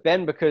tough with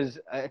Ben, because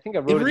I think I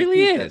wrote it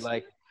really is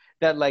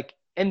that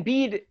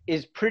Embiid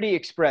is pretty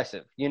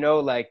expressive,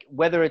 like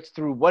whether it's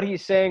through what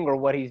he's saying or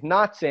what he's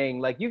not saying,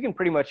 like you can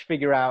pretty much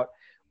figure out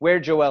where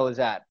Joel is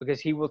at, because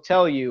he will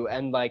tell you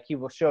and like he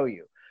will show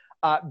you.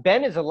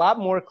 Ben is a lot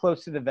more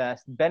close to the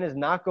vest. Ben is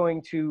not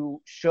going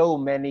to show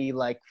many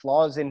like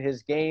flaws in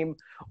his game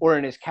or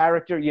in his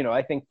character.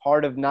 I think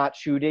part of not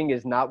shooting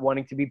is not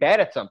wanting to be bad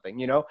at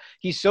something.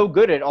 He's so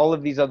good at all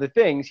of these other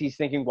things. He's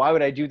thinking, why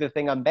would I do the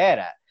thing I'm bad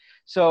at?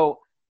 So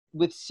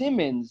with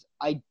Simmons,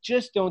 I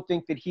just don't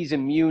think that he's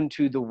immune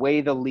to the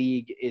way the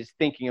league is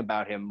thinking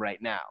about him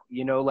right now.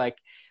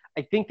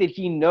 I think that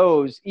he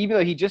knows, even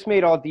though he just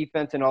made all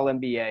defense and all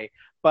NBA,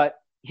 but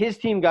his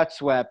team got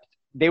swept.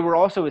 They were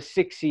also a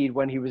 6 seed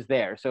when he was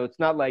there. So it's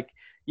not like,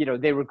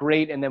 they were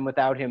great and then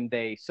without him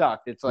they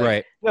sucked. It's like,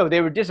 right. No, they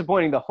were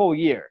disappointing the whole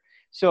year.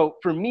 So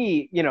for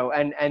me,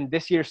 and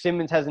this year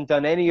Simmons hasn't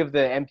done any of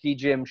the empty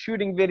gym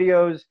shooting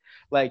videos.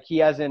 Like he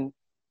hasn't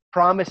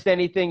promised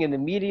anything in the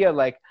media.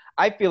 Like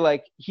I feel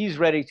like he's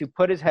ready to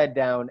put his head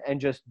down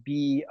and just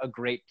be a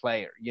great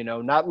player,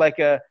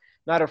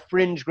 not a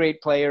fringe great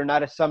player,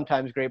 not a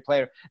sometimes great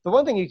player. The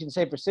one thing you can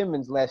say for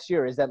Simmons last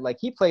year is that like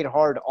he played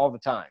hard all the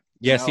time.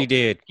 Yes, he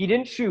did. He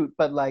didn't shoot,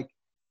 but like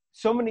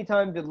so many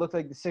times it looked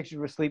like the Sixers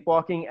were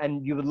sleepwalking,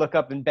 and you would look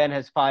up and Ben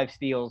has 5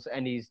 steals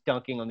and he's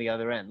dunking on the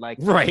other end. Like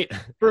right.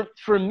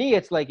 For me,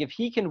 it's like if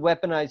he can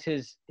weaponize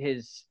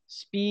his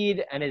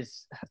speed and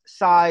his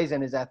size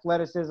and his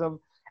athleticism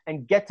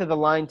and get to the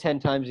line 10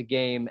 times a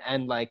game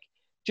and like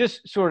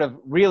just sort of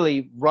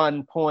really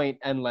run point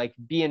and like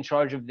be in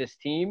charge of this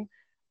team.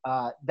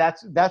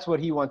 That's what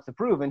he wants to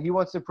prove. And he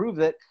wants to prove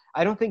that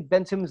I don't think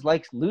Ben Simmons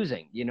likes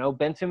losing.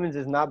 Ben Simmons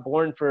is not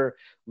born for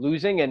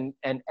losing,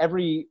 and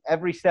every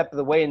step of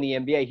the way in the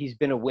NBA, he's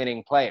been a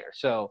winning player.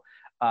 So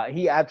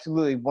he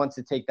absolutely wants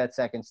to take that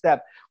second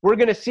step. We're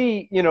going to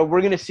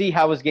see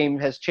how his game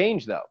has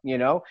changed though.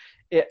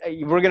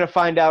 We're going to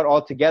find out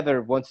all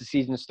together once the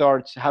season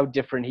starts, how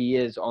different he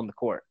is on the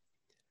court.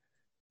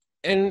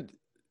 And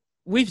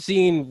we've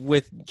seen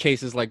with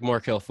cases like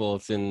Markelle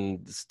Fultz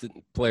and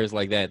players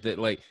like that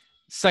like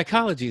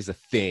psychology is a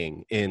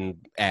thing in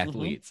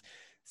athletes. Mm-hmm.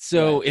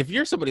 So Right. if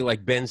you're somebody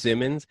like Ben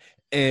Simmons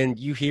and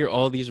you hear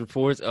all these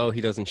reports, oh, he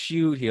doesn't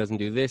shoot, he doesn't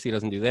do this, he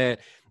doesn't do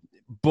that.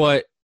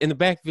 But in the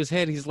back of his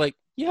head, he's like,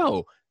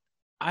 yo,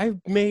 I've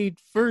made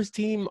first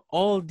team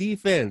all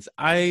defense.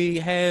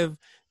 I have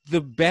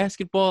the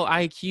basketball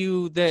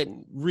IQ that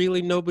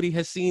really nobody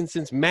has seen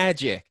since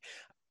Magic.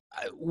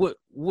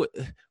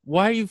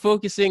 Why are you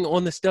focusing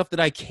on the stuff that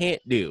I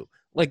can't do?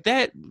 Like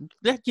that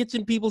gets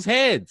in people's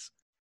heads.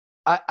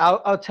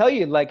 I'll tell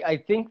you, like, I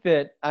think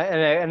that,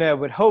 and I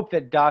would hope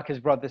that Doc has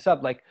brought this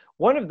up. Like,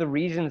 one of the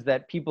reasons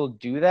that people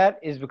do that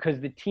is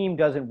because the team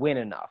doesn't win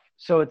enough.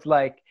 So it's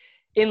like,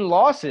 in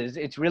losses,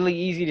 it's really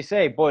easy to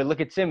say, boy, look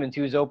at Simmons,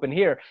 who's open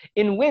here.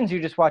 In wins,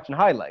 you're just watching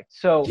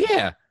highlights. So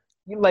Yeah.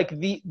 like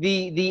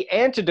the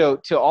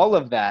antidote to all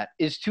of that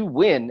is to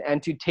win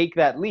and to take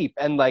that leap.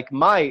 And like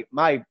my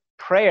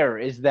prayer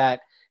is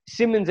that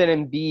Simmons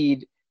and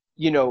Embiid,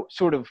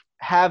 sort of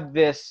have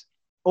this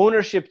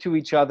ownership to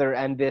each other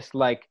and this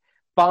like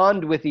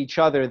bond with each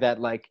other that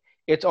like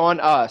it's on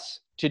us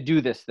to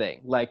do this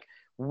thing. Like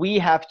we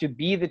have to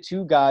be the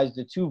two guys,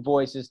 the two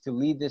voices to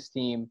lead this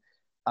team,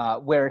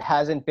 where it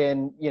hasn't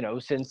been,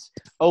 since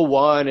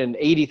 '01 and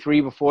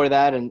 '83 before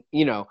that. And,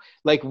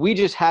 like we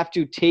just have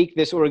to take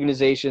this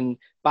organization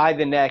by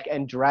the neck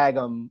and drag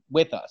them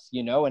with us,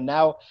 and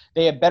now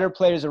they have better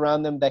players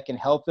around them that can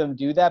help them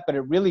do that, but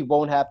it really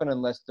won't happen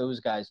unless those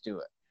guys do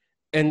it.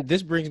 And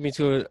this brings me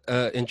to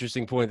an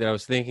interesting point that I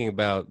was thinking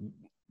about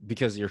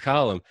because of your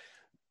column.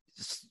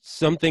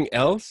 Something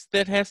else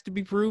that has to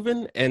be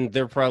proven, and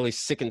they're probably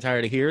sick and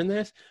tired of hearing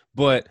this,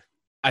 but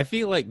I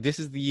feel like this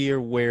is the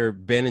year where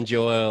Ben and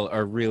Joel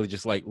are really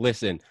just like,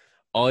 listen,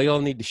 all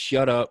y'all need to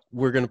shut up.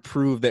 We're going to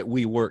prove that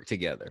we work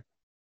together.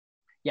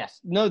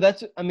 Yes. No,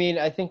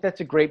 I think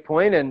that's a great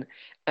point. And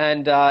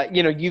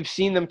you've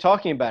seen them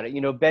talking about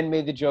it. Ben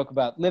made the joke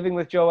about living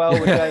with Joel,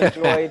 which I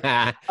enjoyed.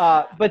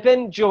 But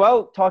then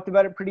Joel talked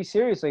about it pretty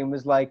seriously and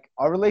was like,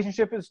 our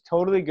relationship is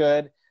totally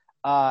good.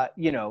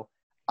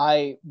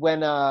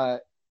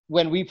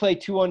 When we play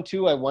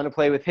 2-on-2, I want to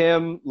play with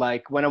him.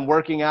 Like when I'm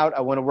working out,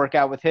 I want to work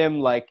out with him.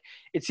 Like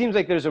it seems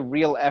like there's a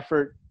real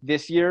effort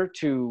this year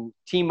to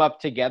team up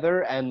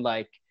together and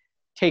like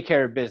take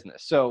care of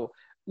business. So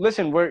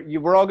listen,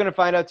 we're all going to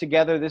find out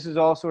together. This is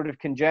all sort of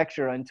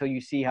conjecture until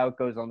you see how it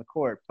goes on the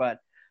court. But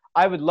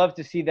I would love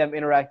to see them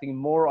interacting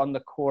more on the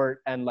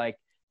court and like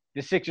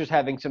the Sixers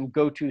having some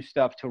go-to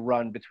stuff to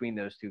run between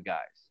those two guys.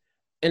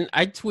 And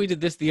I tweeted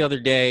this the other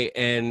day,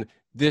 and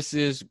this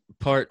is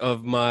part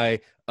of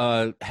my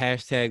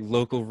hashtag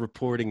local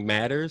reporting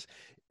matters.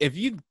 If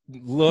you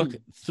look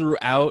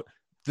throughout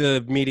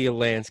the media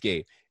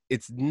landscape,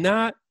 it's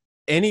not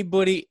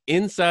anybody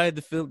inside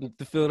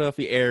the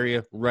Philadelphia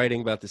area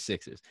writing about the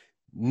Sixers.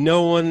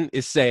 No one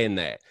is saying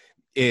that.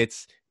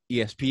 It's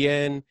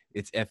ESPN,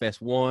 it's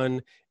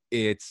FS1,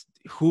 it's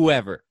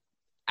whoever.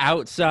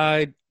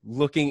 Outside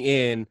looking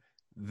in,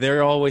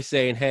 they're always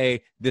saying,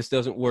 hey, this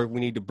doesn't work.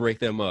 We need to break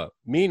them up.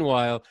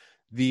 Meanwhile,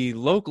 the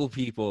local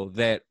people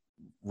that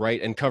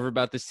write and cover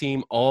about this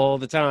team all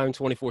the time,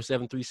 24/7,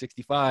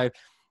 365,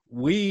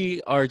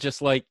 we are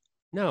just like,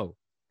 no,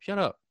 shut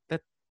up.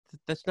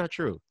 That's not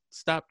true.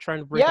 Stop trying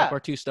to break up our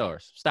two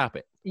stars. Stop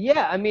it.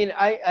 Yeah, I mean,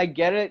 I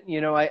get it.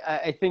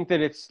 I think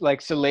that it's like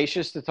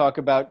salacious to talk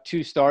about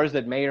two stars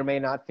that may or may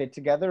not fit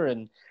together.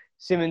 And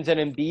Simmons and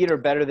Embiid are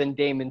better than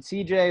Dame and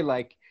CJ.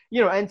 Like,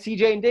 and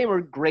CJ and Dame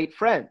are great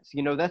friends.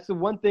 That's the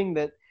one thing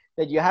that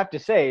you have to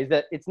say is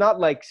that it's not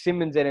like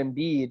Simmons and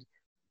Embiid,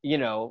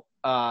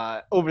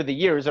 over the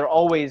years are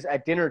always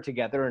at dinner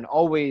together and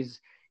always,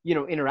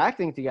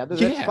 interacting together.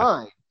 That's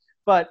fine.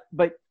 But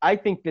I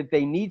think that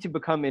they need to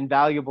become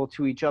invaluable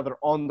to each other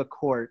on the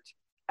court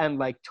and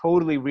like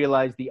totally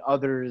realize the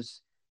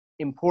other's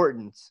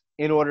importance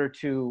in order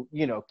to,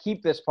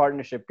 keep this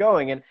partnership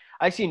going. And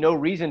I see no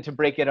reason to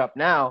break it up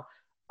now.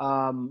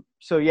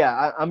 So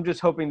yeah, I'm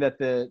just hoping that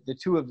the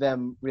two of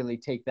them really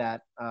take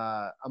that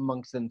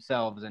amongst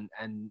themselves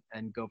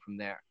and go from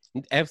there.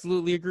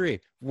 Absolutely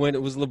agree. When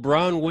it was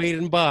LeBron, Wade,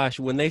 and Bosh,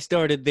 when they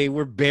started, they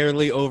were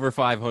barely over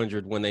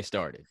 500 when they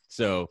started.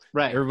 So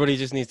Everybody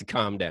just needs to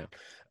calm down.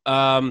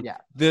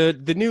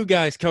 The new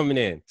guys coming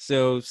in.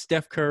 So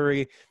Steph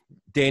Curry,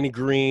 Danny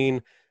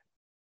Green.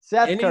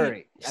 Seth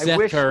Curry.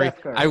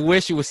 I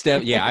wish it was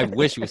Steph. Yeah, I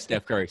wish it was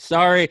Steph Curry.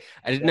 Sorry,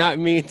 I did not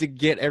mean to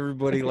get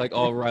everybody like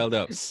all riled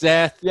up.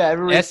 Seth. Yeah,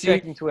 everybody's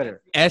checking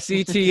Twitter.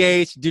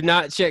 SETH. Do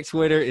not check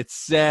Twitter. It's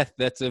Seth.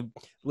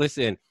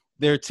 Listen.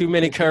 There are too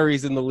many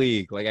Currys in the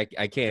league. Like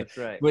I can't. That's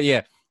right. But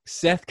yeah,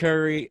 Seth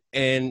Curry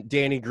and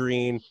Danny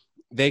Green,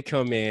 they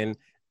come in.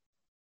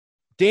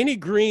 Danny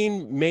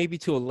Green maybe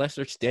to a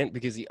lesser extent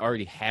because he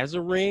already has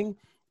a ring.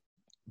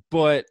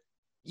 But,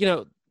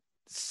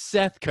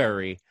 Seth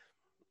Curry,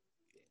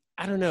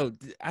 I don't know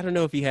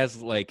if he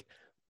has like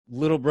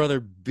little brother,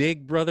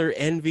 big brother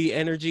envy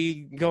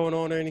energy going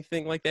on or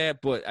anything like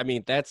that. But I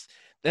mean, that's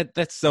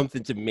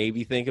something to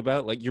maybe think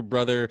about. Like your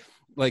brother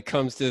like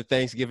comes to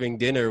Thanksgiving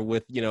dinner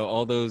with,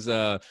 all those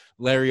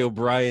Larry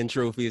O'Brien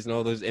trophies and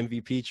all those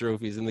MVP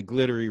trophies and the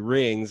glittery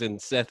rings. And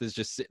Seth is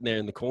just sitting there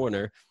in the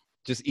corner.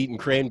 just eating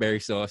cranberry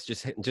sauce,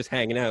 just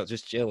hanging out,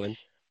 just chilling.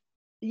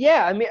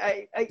 Yeah, I mean,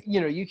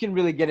 you can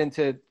really get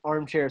into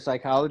armchair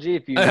psychology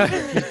if you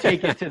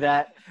take it to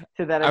that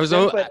extent.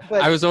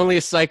 I was only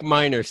a psych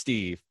minor,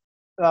 Steve.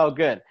 Oh,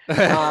 good.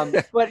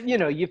 But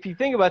if you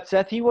think about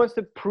Seth, he wants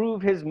to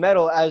prove his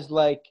mettle as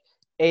like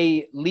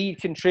a lead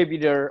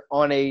contributor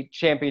on a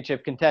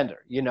championship contender,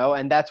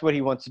 and that's what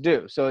he wants to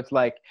do. So it's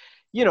like,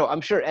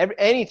 I'm sure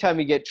anytime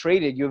you get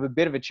traded, you have a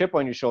bit of a chip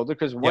on your shoulder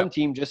because one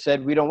team just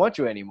said, we don't want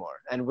you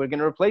anymore and we're going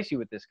to replace you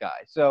with this guy.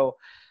 So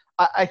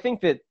I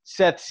think that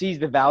Seth sees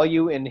the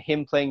value in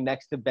him playing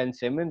next to Ben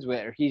Simmons,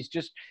 where he's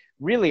just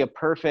really a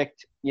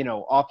perfect,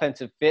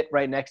 offensive fit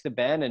right next to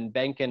Ben, and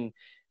Ben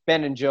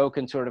and Joe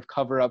can sort of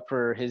cover up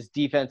for his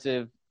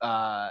defensive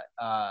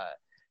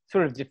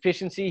sort of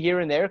deficiency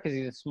here and there because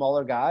he's a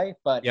smaller guy.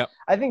 But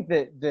I think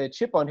that the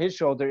chip on his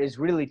shoulder is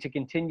really to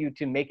continue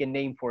to make a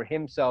name for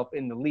himself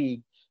in the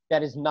league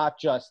that is not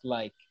just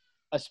like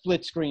a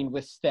split screen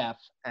with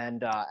Steph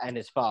and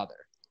his father.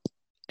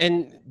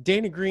 And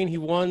Danny Green, he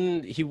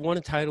won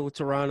a title with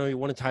Toronto. He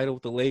won a title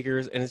with the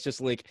Lakers, and it's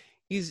just like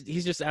he's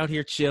just out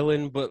here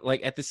chilling. But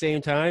like at the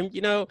same time,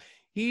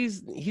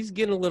 he's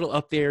getting a little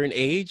up there in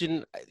age,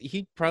 and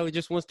he probably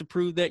just wants to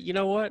prove that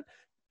what,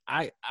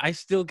 I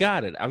still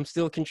got it. I'm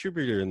still a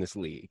contributor in this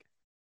league.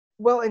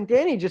 Well, and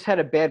Danny just had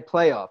a bad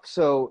playoff,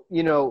 so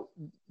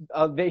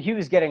he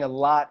was getting a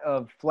lot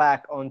of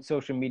flack on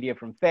social media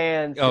from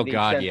fans. Oh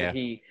God, yeah. That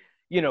he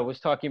was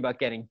talking about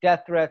getting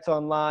death threats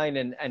online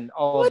and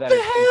all what of that. What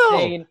the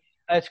hell? Insane.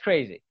 That's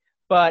crazy.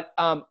 But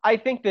I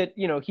think that,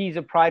 he's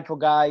a prideful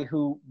guy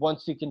who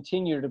wants to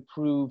continue to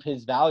prove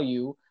his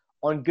value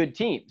on good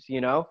teams,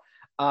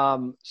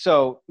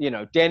 So,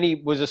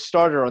 Danny was a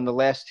starter on the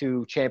last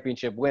two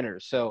championship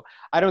winners. So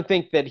I don't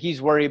think that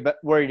he's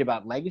worried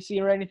about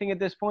legacy or anything at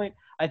this point.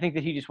 I think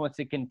that he just wants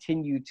to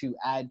continue to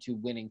add to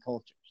winning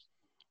cultures.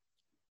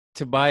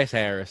 Tobias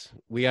Harris,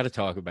 we got to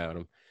talk about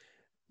him.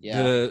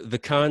 Yeah. The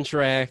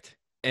contract,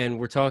 and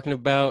we're talking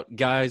about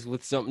guys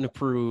with something to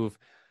prove.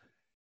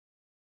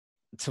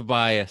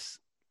 Tobias,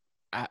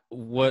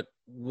 what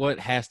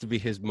has to be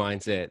his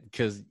mindset?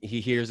 Because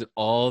he hears it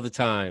all the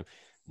time.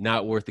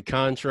 Not worth the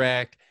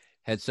contract,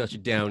 had such a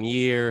down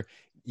year.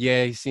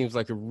 Yeah, he seems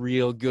like a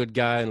real good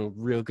guy and a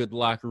real good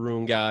locker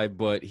room guy,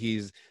 but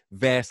he's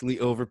vastly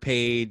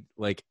overpaid.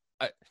 Like,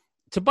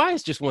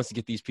 Tobias just wants to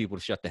get these people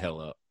to shut the hell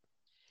up.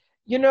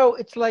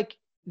 It's like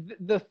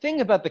the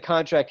thing about the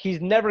contract, he's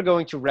never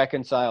going to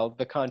reconcile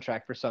the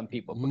contract for some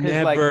people. Because,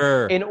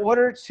 never. In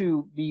order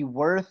to be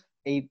worth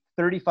a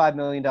 $35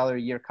 million a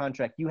year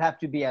contract, you have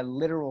to be a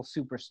literal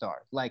superstar.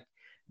 Like,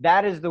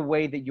 that is the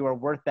way that you are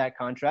worth that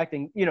contract.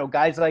 And,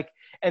 guys like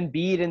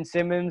Embiid and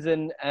Simmons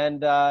and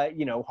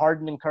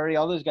Harden and Curry,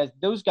 all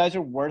those guys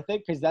are worth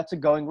it because that's a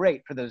going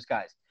rate for those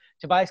guys.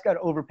 Tobias got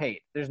overpaid.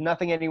 There's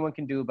nothing anyone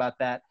can do about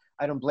that.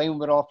 I don't blame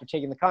him at all for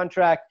taking the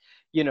contract.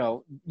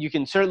 You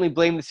can certainly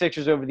blame the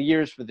Sixers over the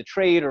years for the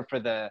trade or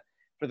for the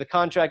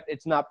contract.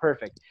 It's not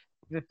perfect.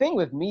 The thing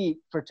with me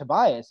for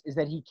Tobias is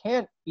that he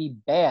can't be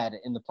bad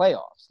in the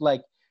playoffs.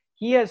 Like,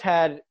 he has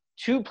had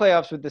 2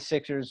 playoffs with the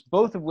Sixers,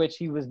 both of which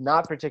he was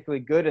not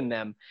particularly good in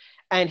them.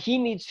 And he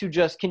needs to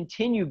just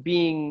continue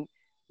being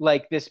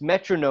like this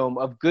metronome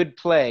of good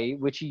play,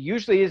 which he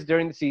usually is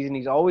during the season.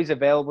 He's always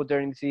available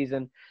during the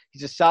season.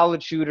 He's a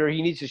solid shooter.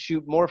 He needs to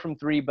shoot more from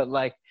 3, but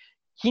like,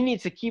 he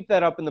needs to keep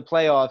that up in the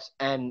playoffs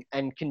and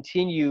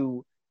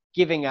continue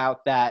giving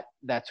out that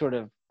sort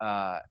of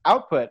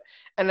output.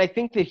 And I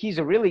think that he's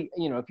a really,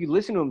 if you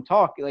listen to him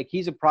talk, like,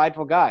 he's a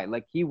prideful guy.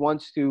 Like, he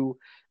wants to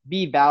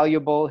be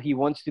valuable. He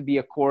wants to be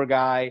a core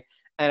guy.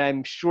 And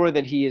I'm sure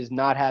that he is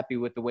not happy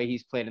with the way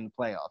he's played in the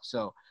playoffs.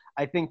 So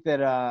I think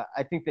that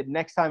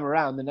next time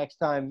around, the next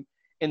time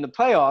in the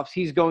playoffs,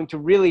 he's going to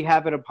really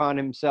have it upon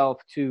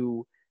himself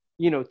to,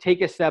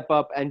 take a step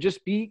up and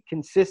just be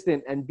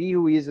consistent and be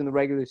who he is in the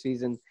regular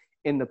season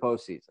in the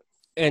postseason.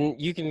 And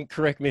you can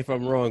correct me if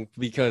I'm wrong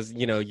because,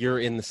 you're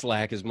in the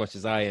Slack as much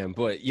as I am.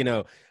 But,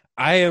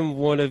 I am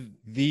one of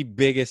the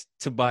biggest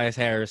Tobias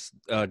Harris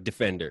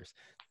defenders.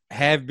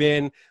 Have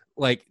been.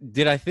 Like,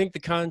 did I think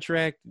it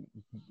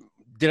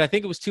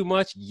was too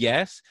much?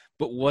 Yes.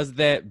 But was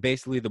that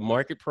basically the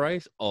market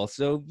price?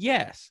 Also,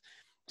 yes.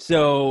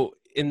 So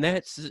in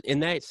that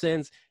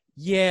sense,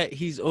 yeah,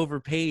 he's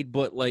overpaid,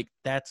 but like,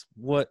 that's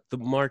what the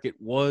market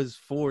was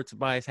for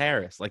Tobias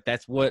Harris. Like,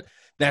 that's what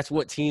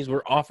teams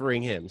were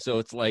offering him. So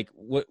it's like,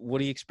 what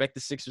do you expect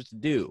the Sixers to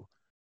do?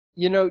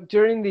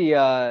 During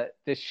the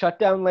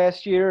shutdown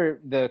last year,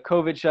 the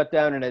COVID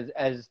shutdown, and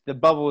as the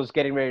bubble was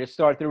getting ready to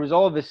start, there was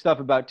all of this stuff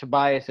about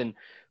Tobias and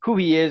who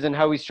he is and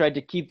how he's tried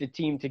to keep the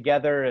team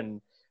together and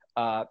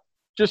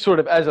just sort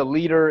of as a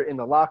leader in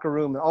the locker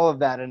room and all of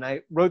that. And I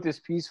wrote this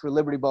piece for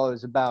Liberty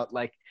Ballers about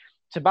like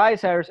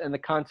Tobias Harris and the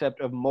concept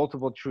of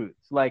multiple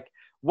truths. Like,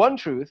 one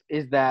truth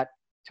is that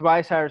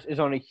Tobias Harris is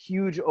on a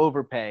huge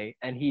overpay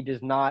and he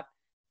does not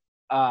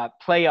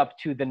play up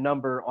to the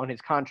number on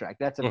his contract.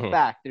 That's a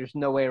fact. There's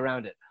no way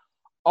around it.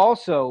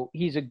 Also,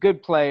 he's a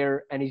good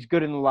player and he's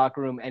good in the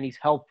locker room and he's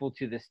helpful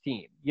to this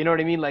team. You know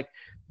what I mean? Like,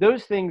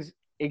 those things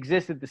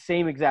exist at the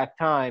same exact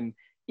time,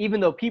 even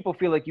though people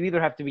feel like you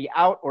either have to be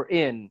out or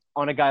in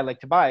on a guy like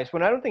Tobias,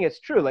 when I don't think it's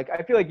true. Like,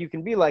 I feel like you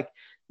can be like,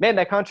 man,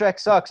 that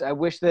contract sucks. I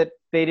wish that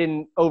they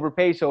didn't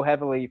overpay so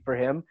heavily for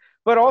him.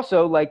 But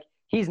also, like,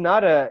 he's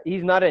not a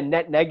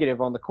net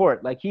negative on the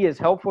court. Like, he is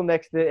helpful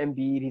next to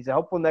Embiid. He's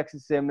helpful next to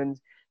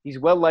Simmons. He's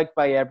well liked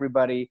by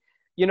everybody.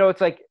 You know,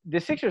 it's like the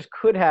Sixers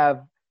could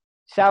have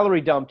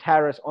salary dumped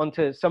Harris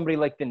onto somebody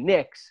like the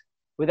Knicks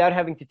without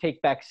having to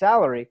take back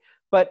salary.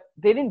 But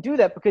they didn't do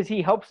that because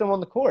he helps them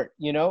on the court,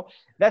 you know?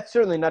 That's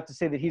certainly not to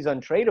say that he's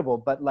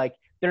untradeable, but, like,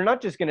 they're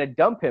not just going to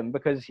dump him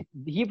because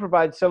he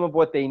provides some of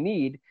what they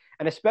need.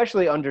 And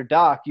especially under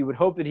Doc, you would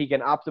hope that he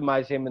can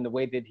optimize him in the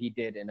way that he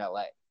did in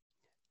LA.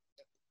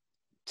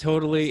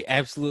 Totally,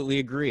 absolutely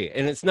agree.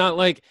 And it's not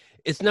like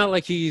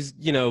he's,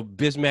 you know,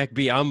 Bismack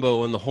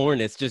Biyombo on the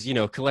Hornets just, you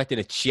know, collecting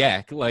a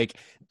check. Like,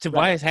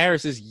 Tobias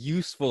Harris is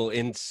useful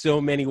in so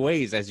many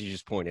ways, as you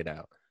just pointed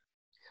out.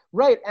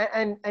 Right.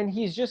 And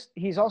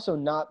he's also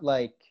not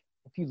like,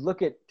 if you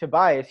look at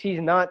Tobias, he's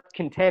not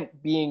content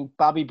being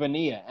Bobby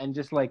Bonilla and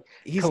just like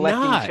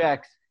collecting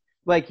checks.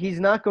 Like, he's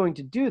not going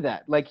to do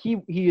that. Like,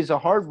 he is a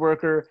hard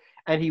worker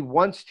and he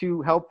wants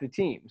to help the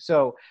team.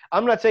 So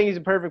I'm not saying he's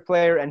a perfect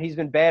player, and he's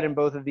been bad in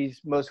both of these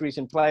most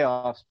recent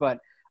playoffs, but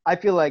I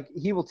feel like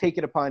he will take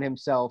it upon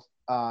himself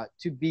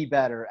to be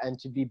better and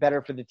to be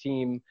better for the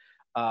team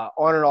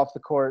on and off the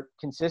court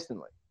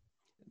consistently.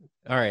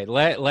 All right,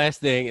 last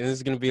thing, and this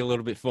is going to be a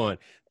little bit fun.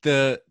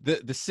 The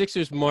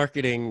Sixers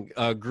marketing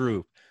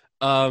group.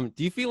 Do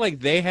you feel like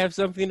they have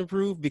something to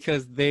prove,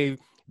 because they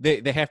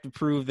have to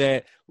prove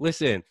that,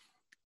 listen,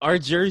 our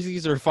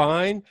jerseys are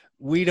fine.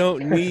 We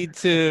don't need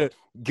to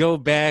go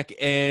back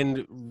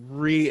and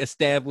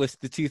reestablish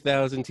the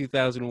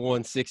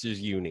 2000-2001 Sixers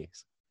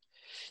unis.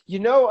 You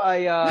know,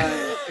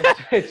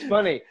 it's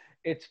funny.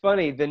 It's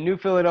funny. The new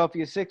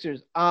Philadelphia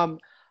Sixers.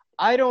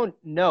 I don't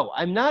know.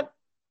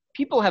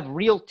 People have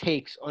real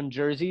takes on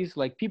jerseys.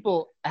 Like,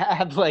 people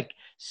have like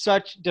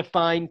such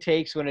defined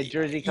takes when a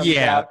jersey comes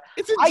out.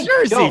 It's a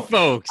jersey,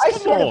 folks. I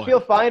sort of feel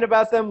fine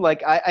about them.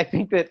 Like, I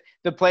think that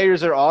the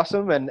players are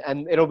awesome,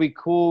 and it'll be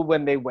cool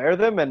when they wear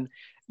them. And,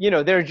 you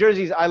know, there are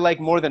jerseys I like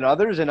more than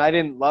others, and I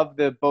didn't love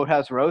the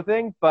Boathouse Row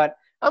thing, but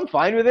I'm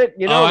fine with it.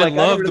 You know, I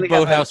love the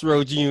Boathouse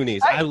Row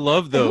unis. I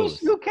love those.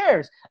 Who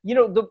cares? You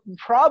know, the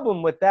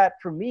problem with that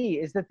for me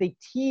is that they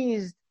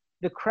teased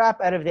the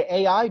crap out of the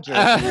AI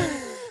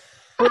jersey.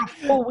 For a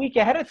full week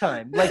ahead of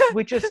time. Like,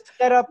 we just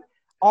set up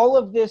all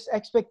of this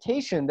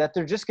expectation that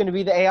they're just going to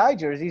be the AI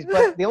jerseys,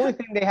 but the only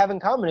thing they have in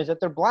common is that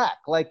they're black.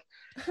 Like,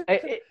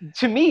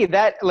 to me,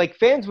 that, like,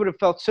 fans would have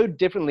felt so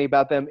differently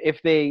about them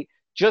if they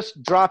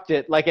just dropped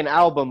it like an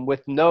album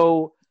with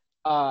no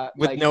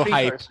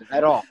hype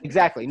at all.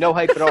 Exactly, no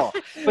hype at all.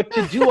 But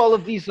to do all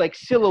of these like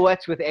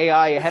silhouettes with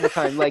AI ahead of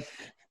time, like,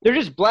 they're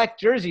just black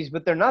jerseys,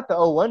 but they're not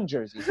the 01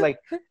 jerseys. Like,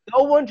 the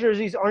 01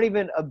 jerseys aren't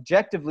even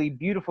objectively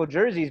beautiful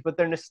jerseys, but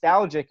they're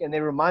nostalgic and they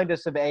remind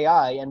us of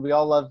AI, and we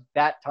all love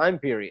that time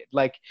period.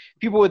 Like,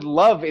 people would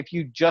love if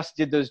you just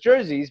did those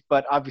jerseys,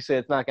 but obviously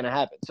it's not going to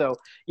happen. So,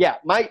 yeah,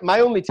 my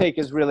only take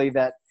is really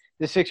that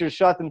the Sixers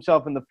shot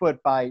themselves in the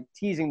foot by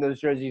teasing those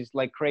jerseys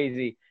like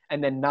crazy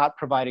and then not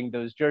providing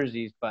those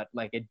jerseys, but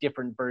like a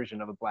different version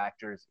of a black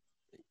jersey.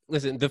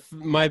 Listen,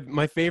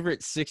 my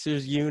favorite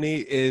Sixers uni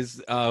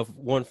is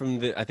one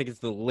from I think it's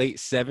the late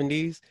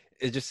 70s.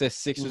 It just says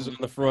Sixers on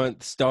the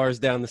front, stars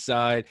down the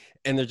side,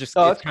 and they're just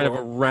it's kind of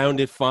a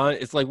rounded font.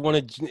 It's like one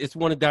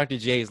of Dr.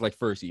 J's like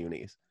first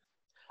unis.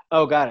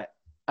 Oh, got it.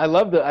 I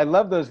love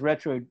those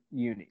retro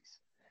unis.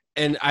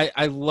 And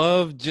I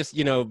love just,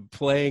 you know,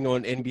 playing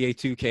on NBA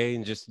 2K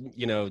and just,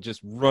 you know,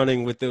 just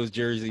running with those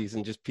jerseys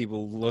and just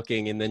people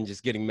looking and then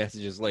just getting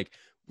messages like,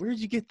 Where'd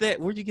you get that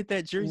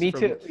jersey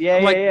from? Me too.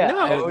 Yeah, yeah.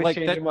 No,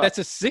 like that's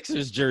a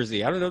Sixers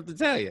jersey. I don't know what to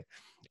tell you.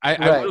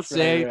 I will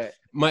say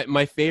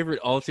my favorite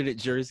alternate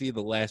jersey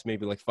the last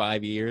maybe like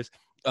 5 years,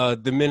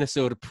 the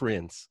Minnesota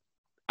Prince.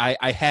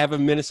 I have a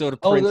Minnesota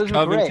Prince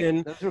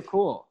Covington. Those are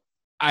cool.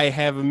 I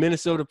have a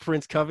Minnesota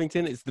Prince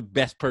Covington. It's the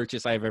best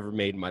purchase I've ever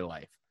made in my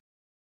life.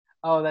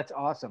 Oh, that's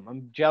awesome.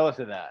 I'm jealous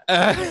of that.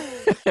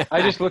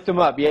 I just looked them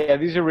up. Yeah,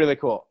 these are really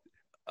cool.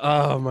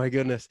 Oh, my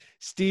goodness.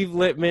 Steve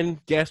Littman,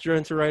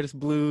 Gastroenteritis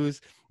Blues,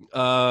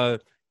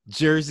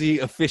 Jersey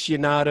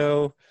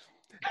aficionado.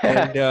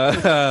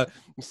 And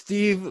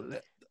Steve,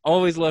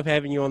 always love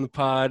having you on the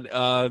pod.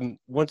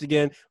 Once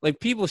again, like,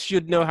 people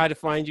should know how to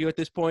find you at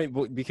this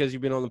point because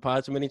you've been on the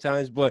pod so many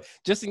times. But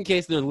just in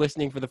case they're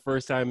listening for the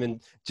first time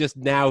and just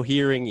now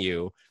hearing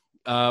you,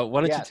 why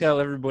don't you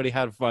tell everybody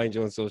how to find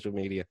you on social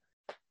media?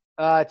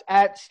 It's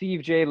at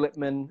Steve J.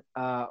 Littman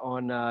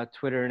on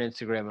Twitter and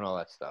Instagram and all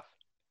that stuff.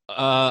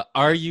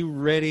 Are you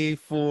ready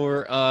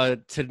for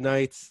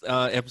tonight's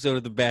episode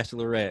of The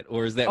Bachelorette,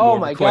 or is that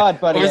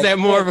buddy, or is that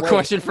more of a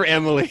question for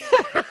Emily?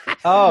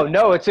 Oh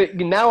no,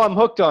 now I'm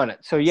hooked on it.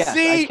 So yes,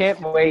 I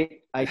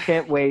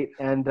can't wait,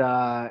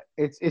 and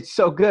it's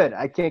so good.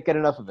 I can't get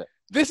enough of it.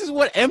 This is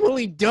what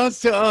Emily does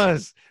to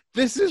us.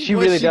 This is She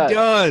what really she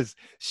does.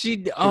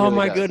 Oh really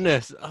my does.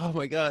 goodness. Oh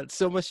my God.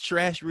 So much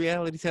trash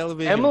reality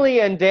television. Emily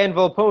and Dan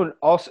Volpone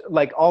also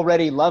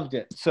already loved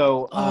it.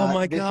 So Oh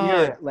my this God.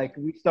 year,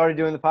 we started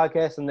doing the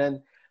podcast, and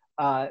then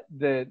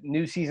the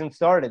new season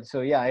started.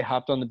 So yeah, I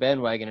hopped on the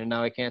bandwagon, and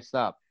now I can't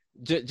stop.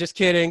 Just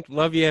kidding.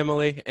 Love you,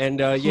 Emily.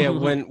 And yeah,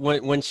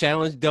 when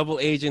Challenge Double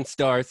Agent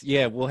starts,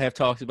 yeah, we'll have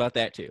talks about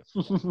that too.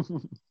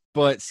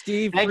 But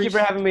Steve, Thank you for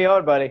having me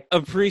on, buddy.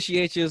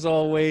 Appreciate you as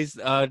always.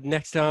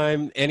 Next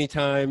time,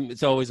 anytime,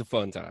 it's always a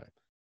fun time.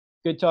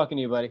 Good talking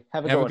to you, buddy.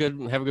 Have a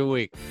good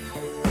week.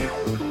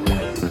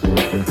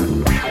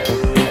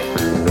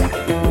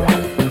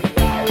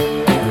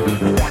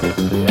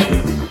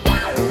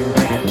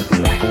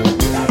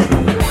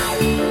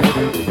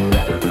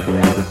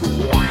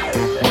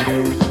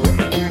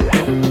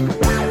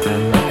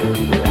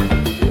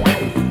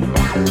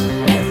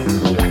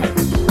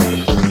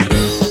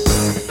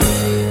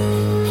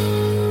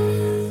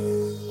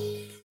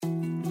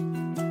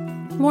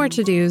 More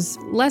to-dos,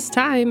 less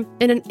time,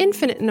 and an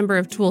infinite number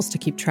of tools to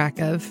keep track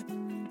of.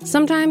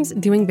 Sometimes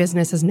doing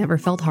business has never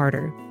felt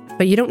harder,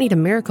 but you don't need a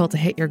miracle to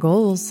hit your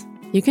goals.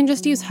 You can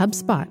just use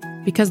HubSpot,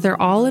 because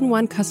their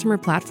all-in-one customer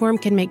platform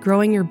can make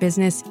growing your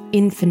business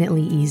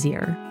infinitely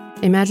easier.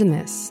 Imagine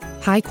this: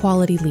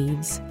 high-quality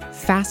leads,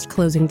 fast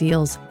closing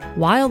deals,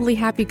 wildly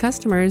happy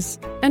customers,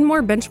 and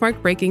more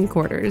benchmark-breaking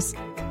quarters.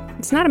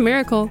 It's not a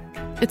miracle,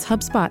 it's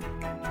HubSpot.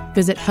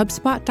 Visit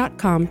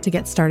HubSpot.com to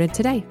get started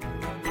today.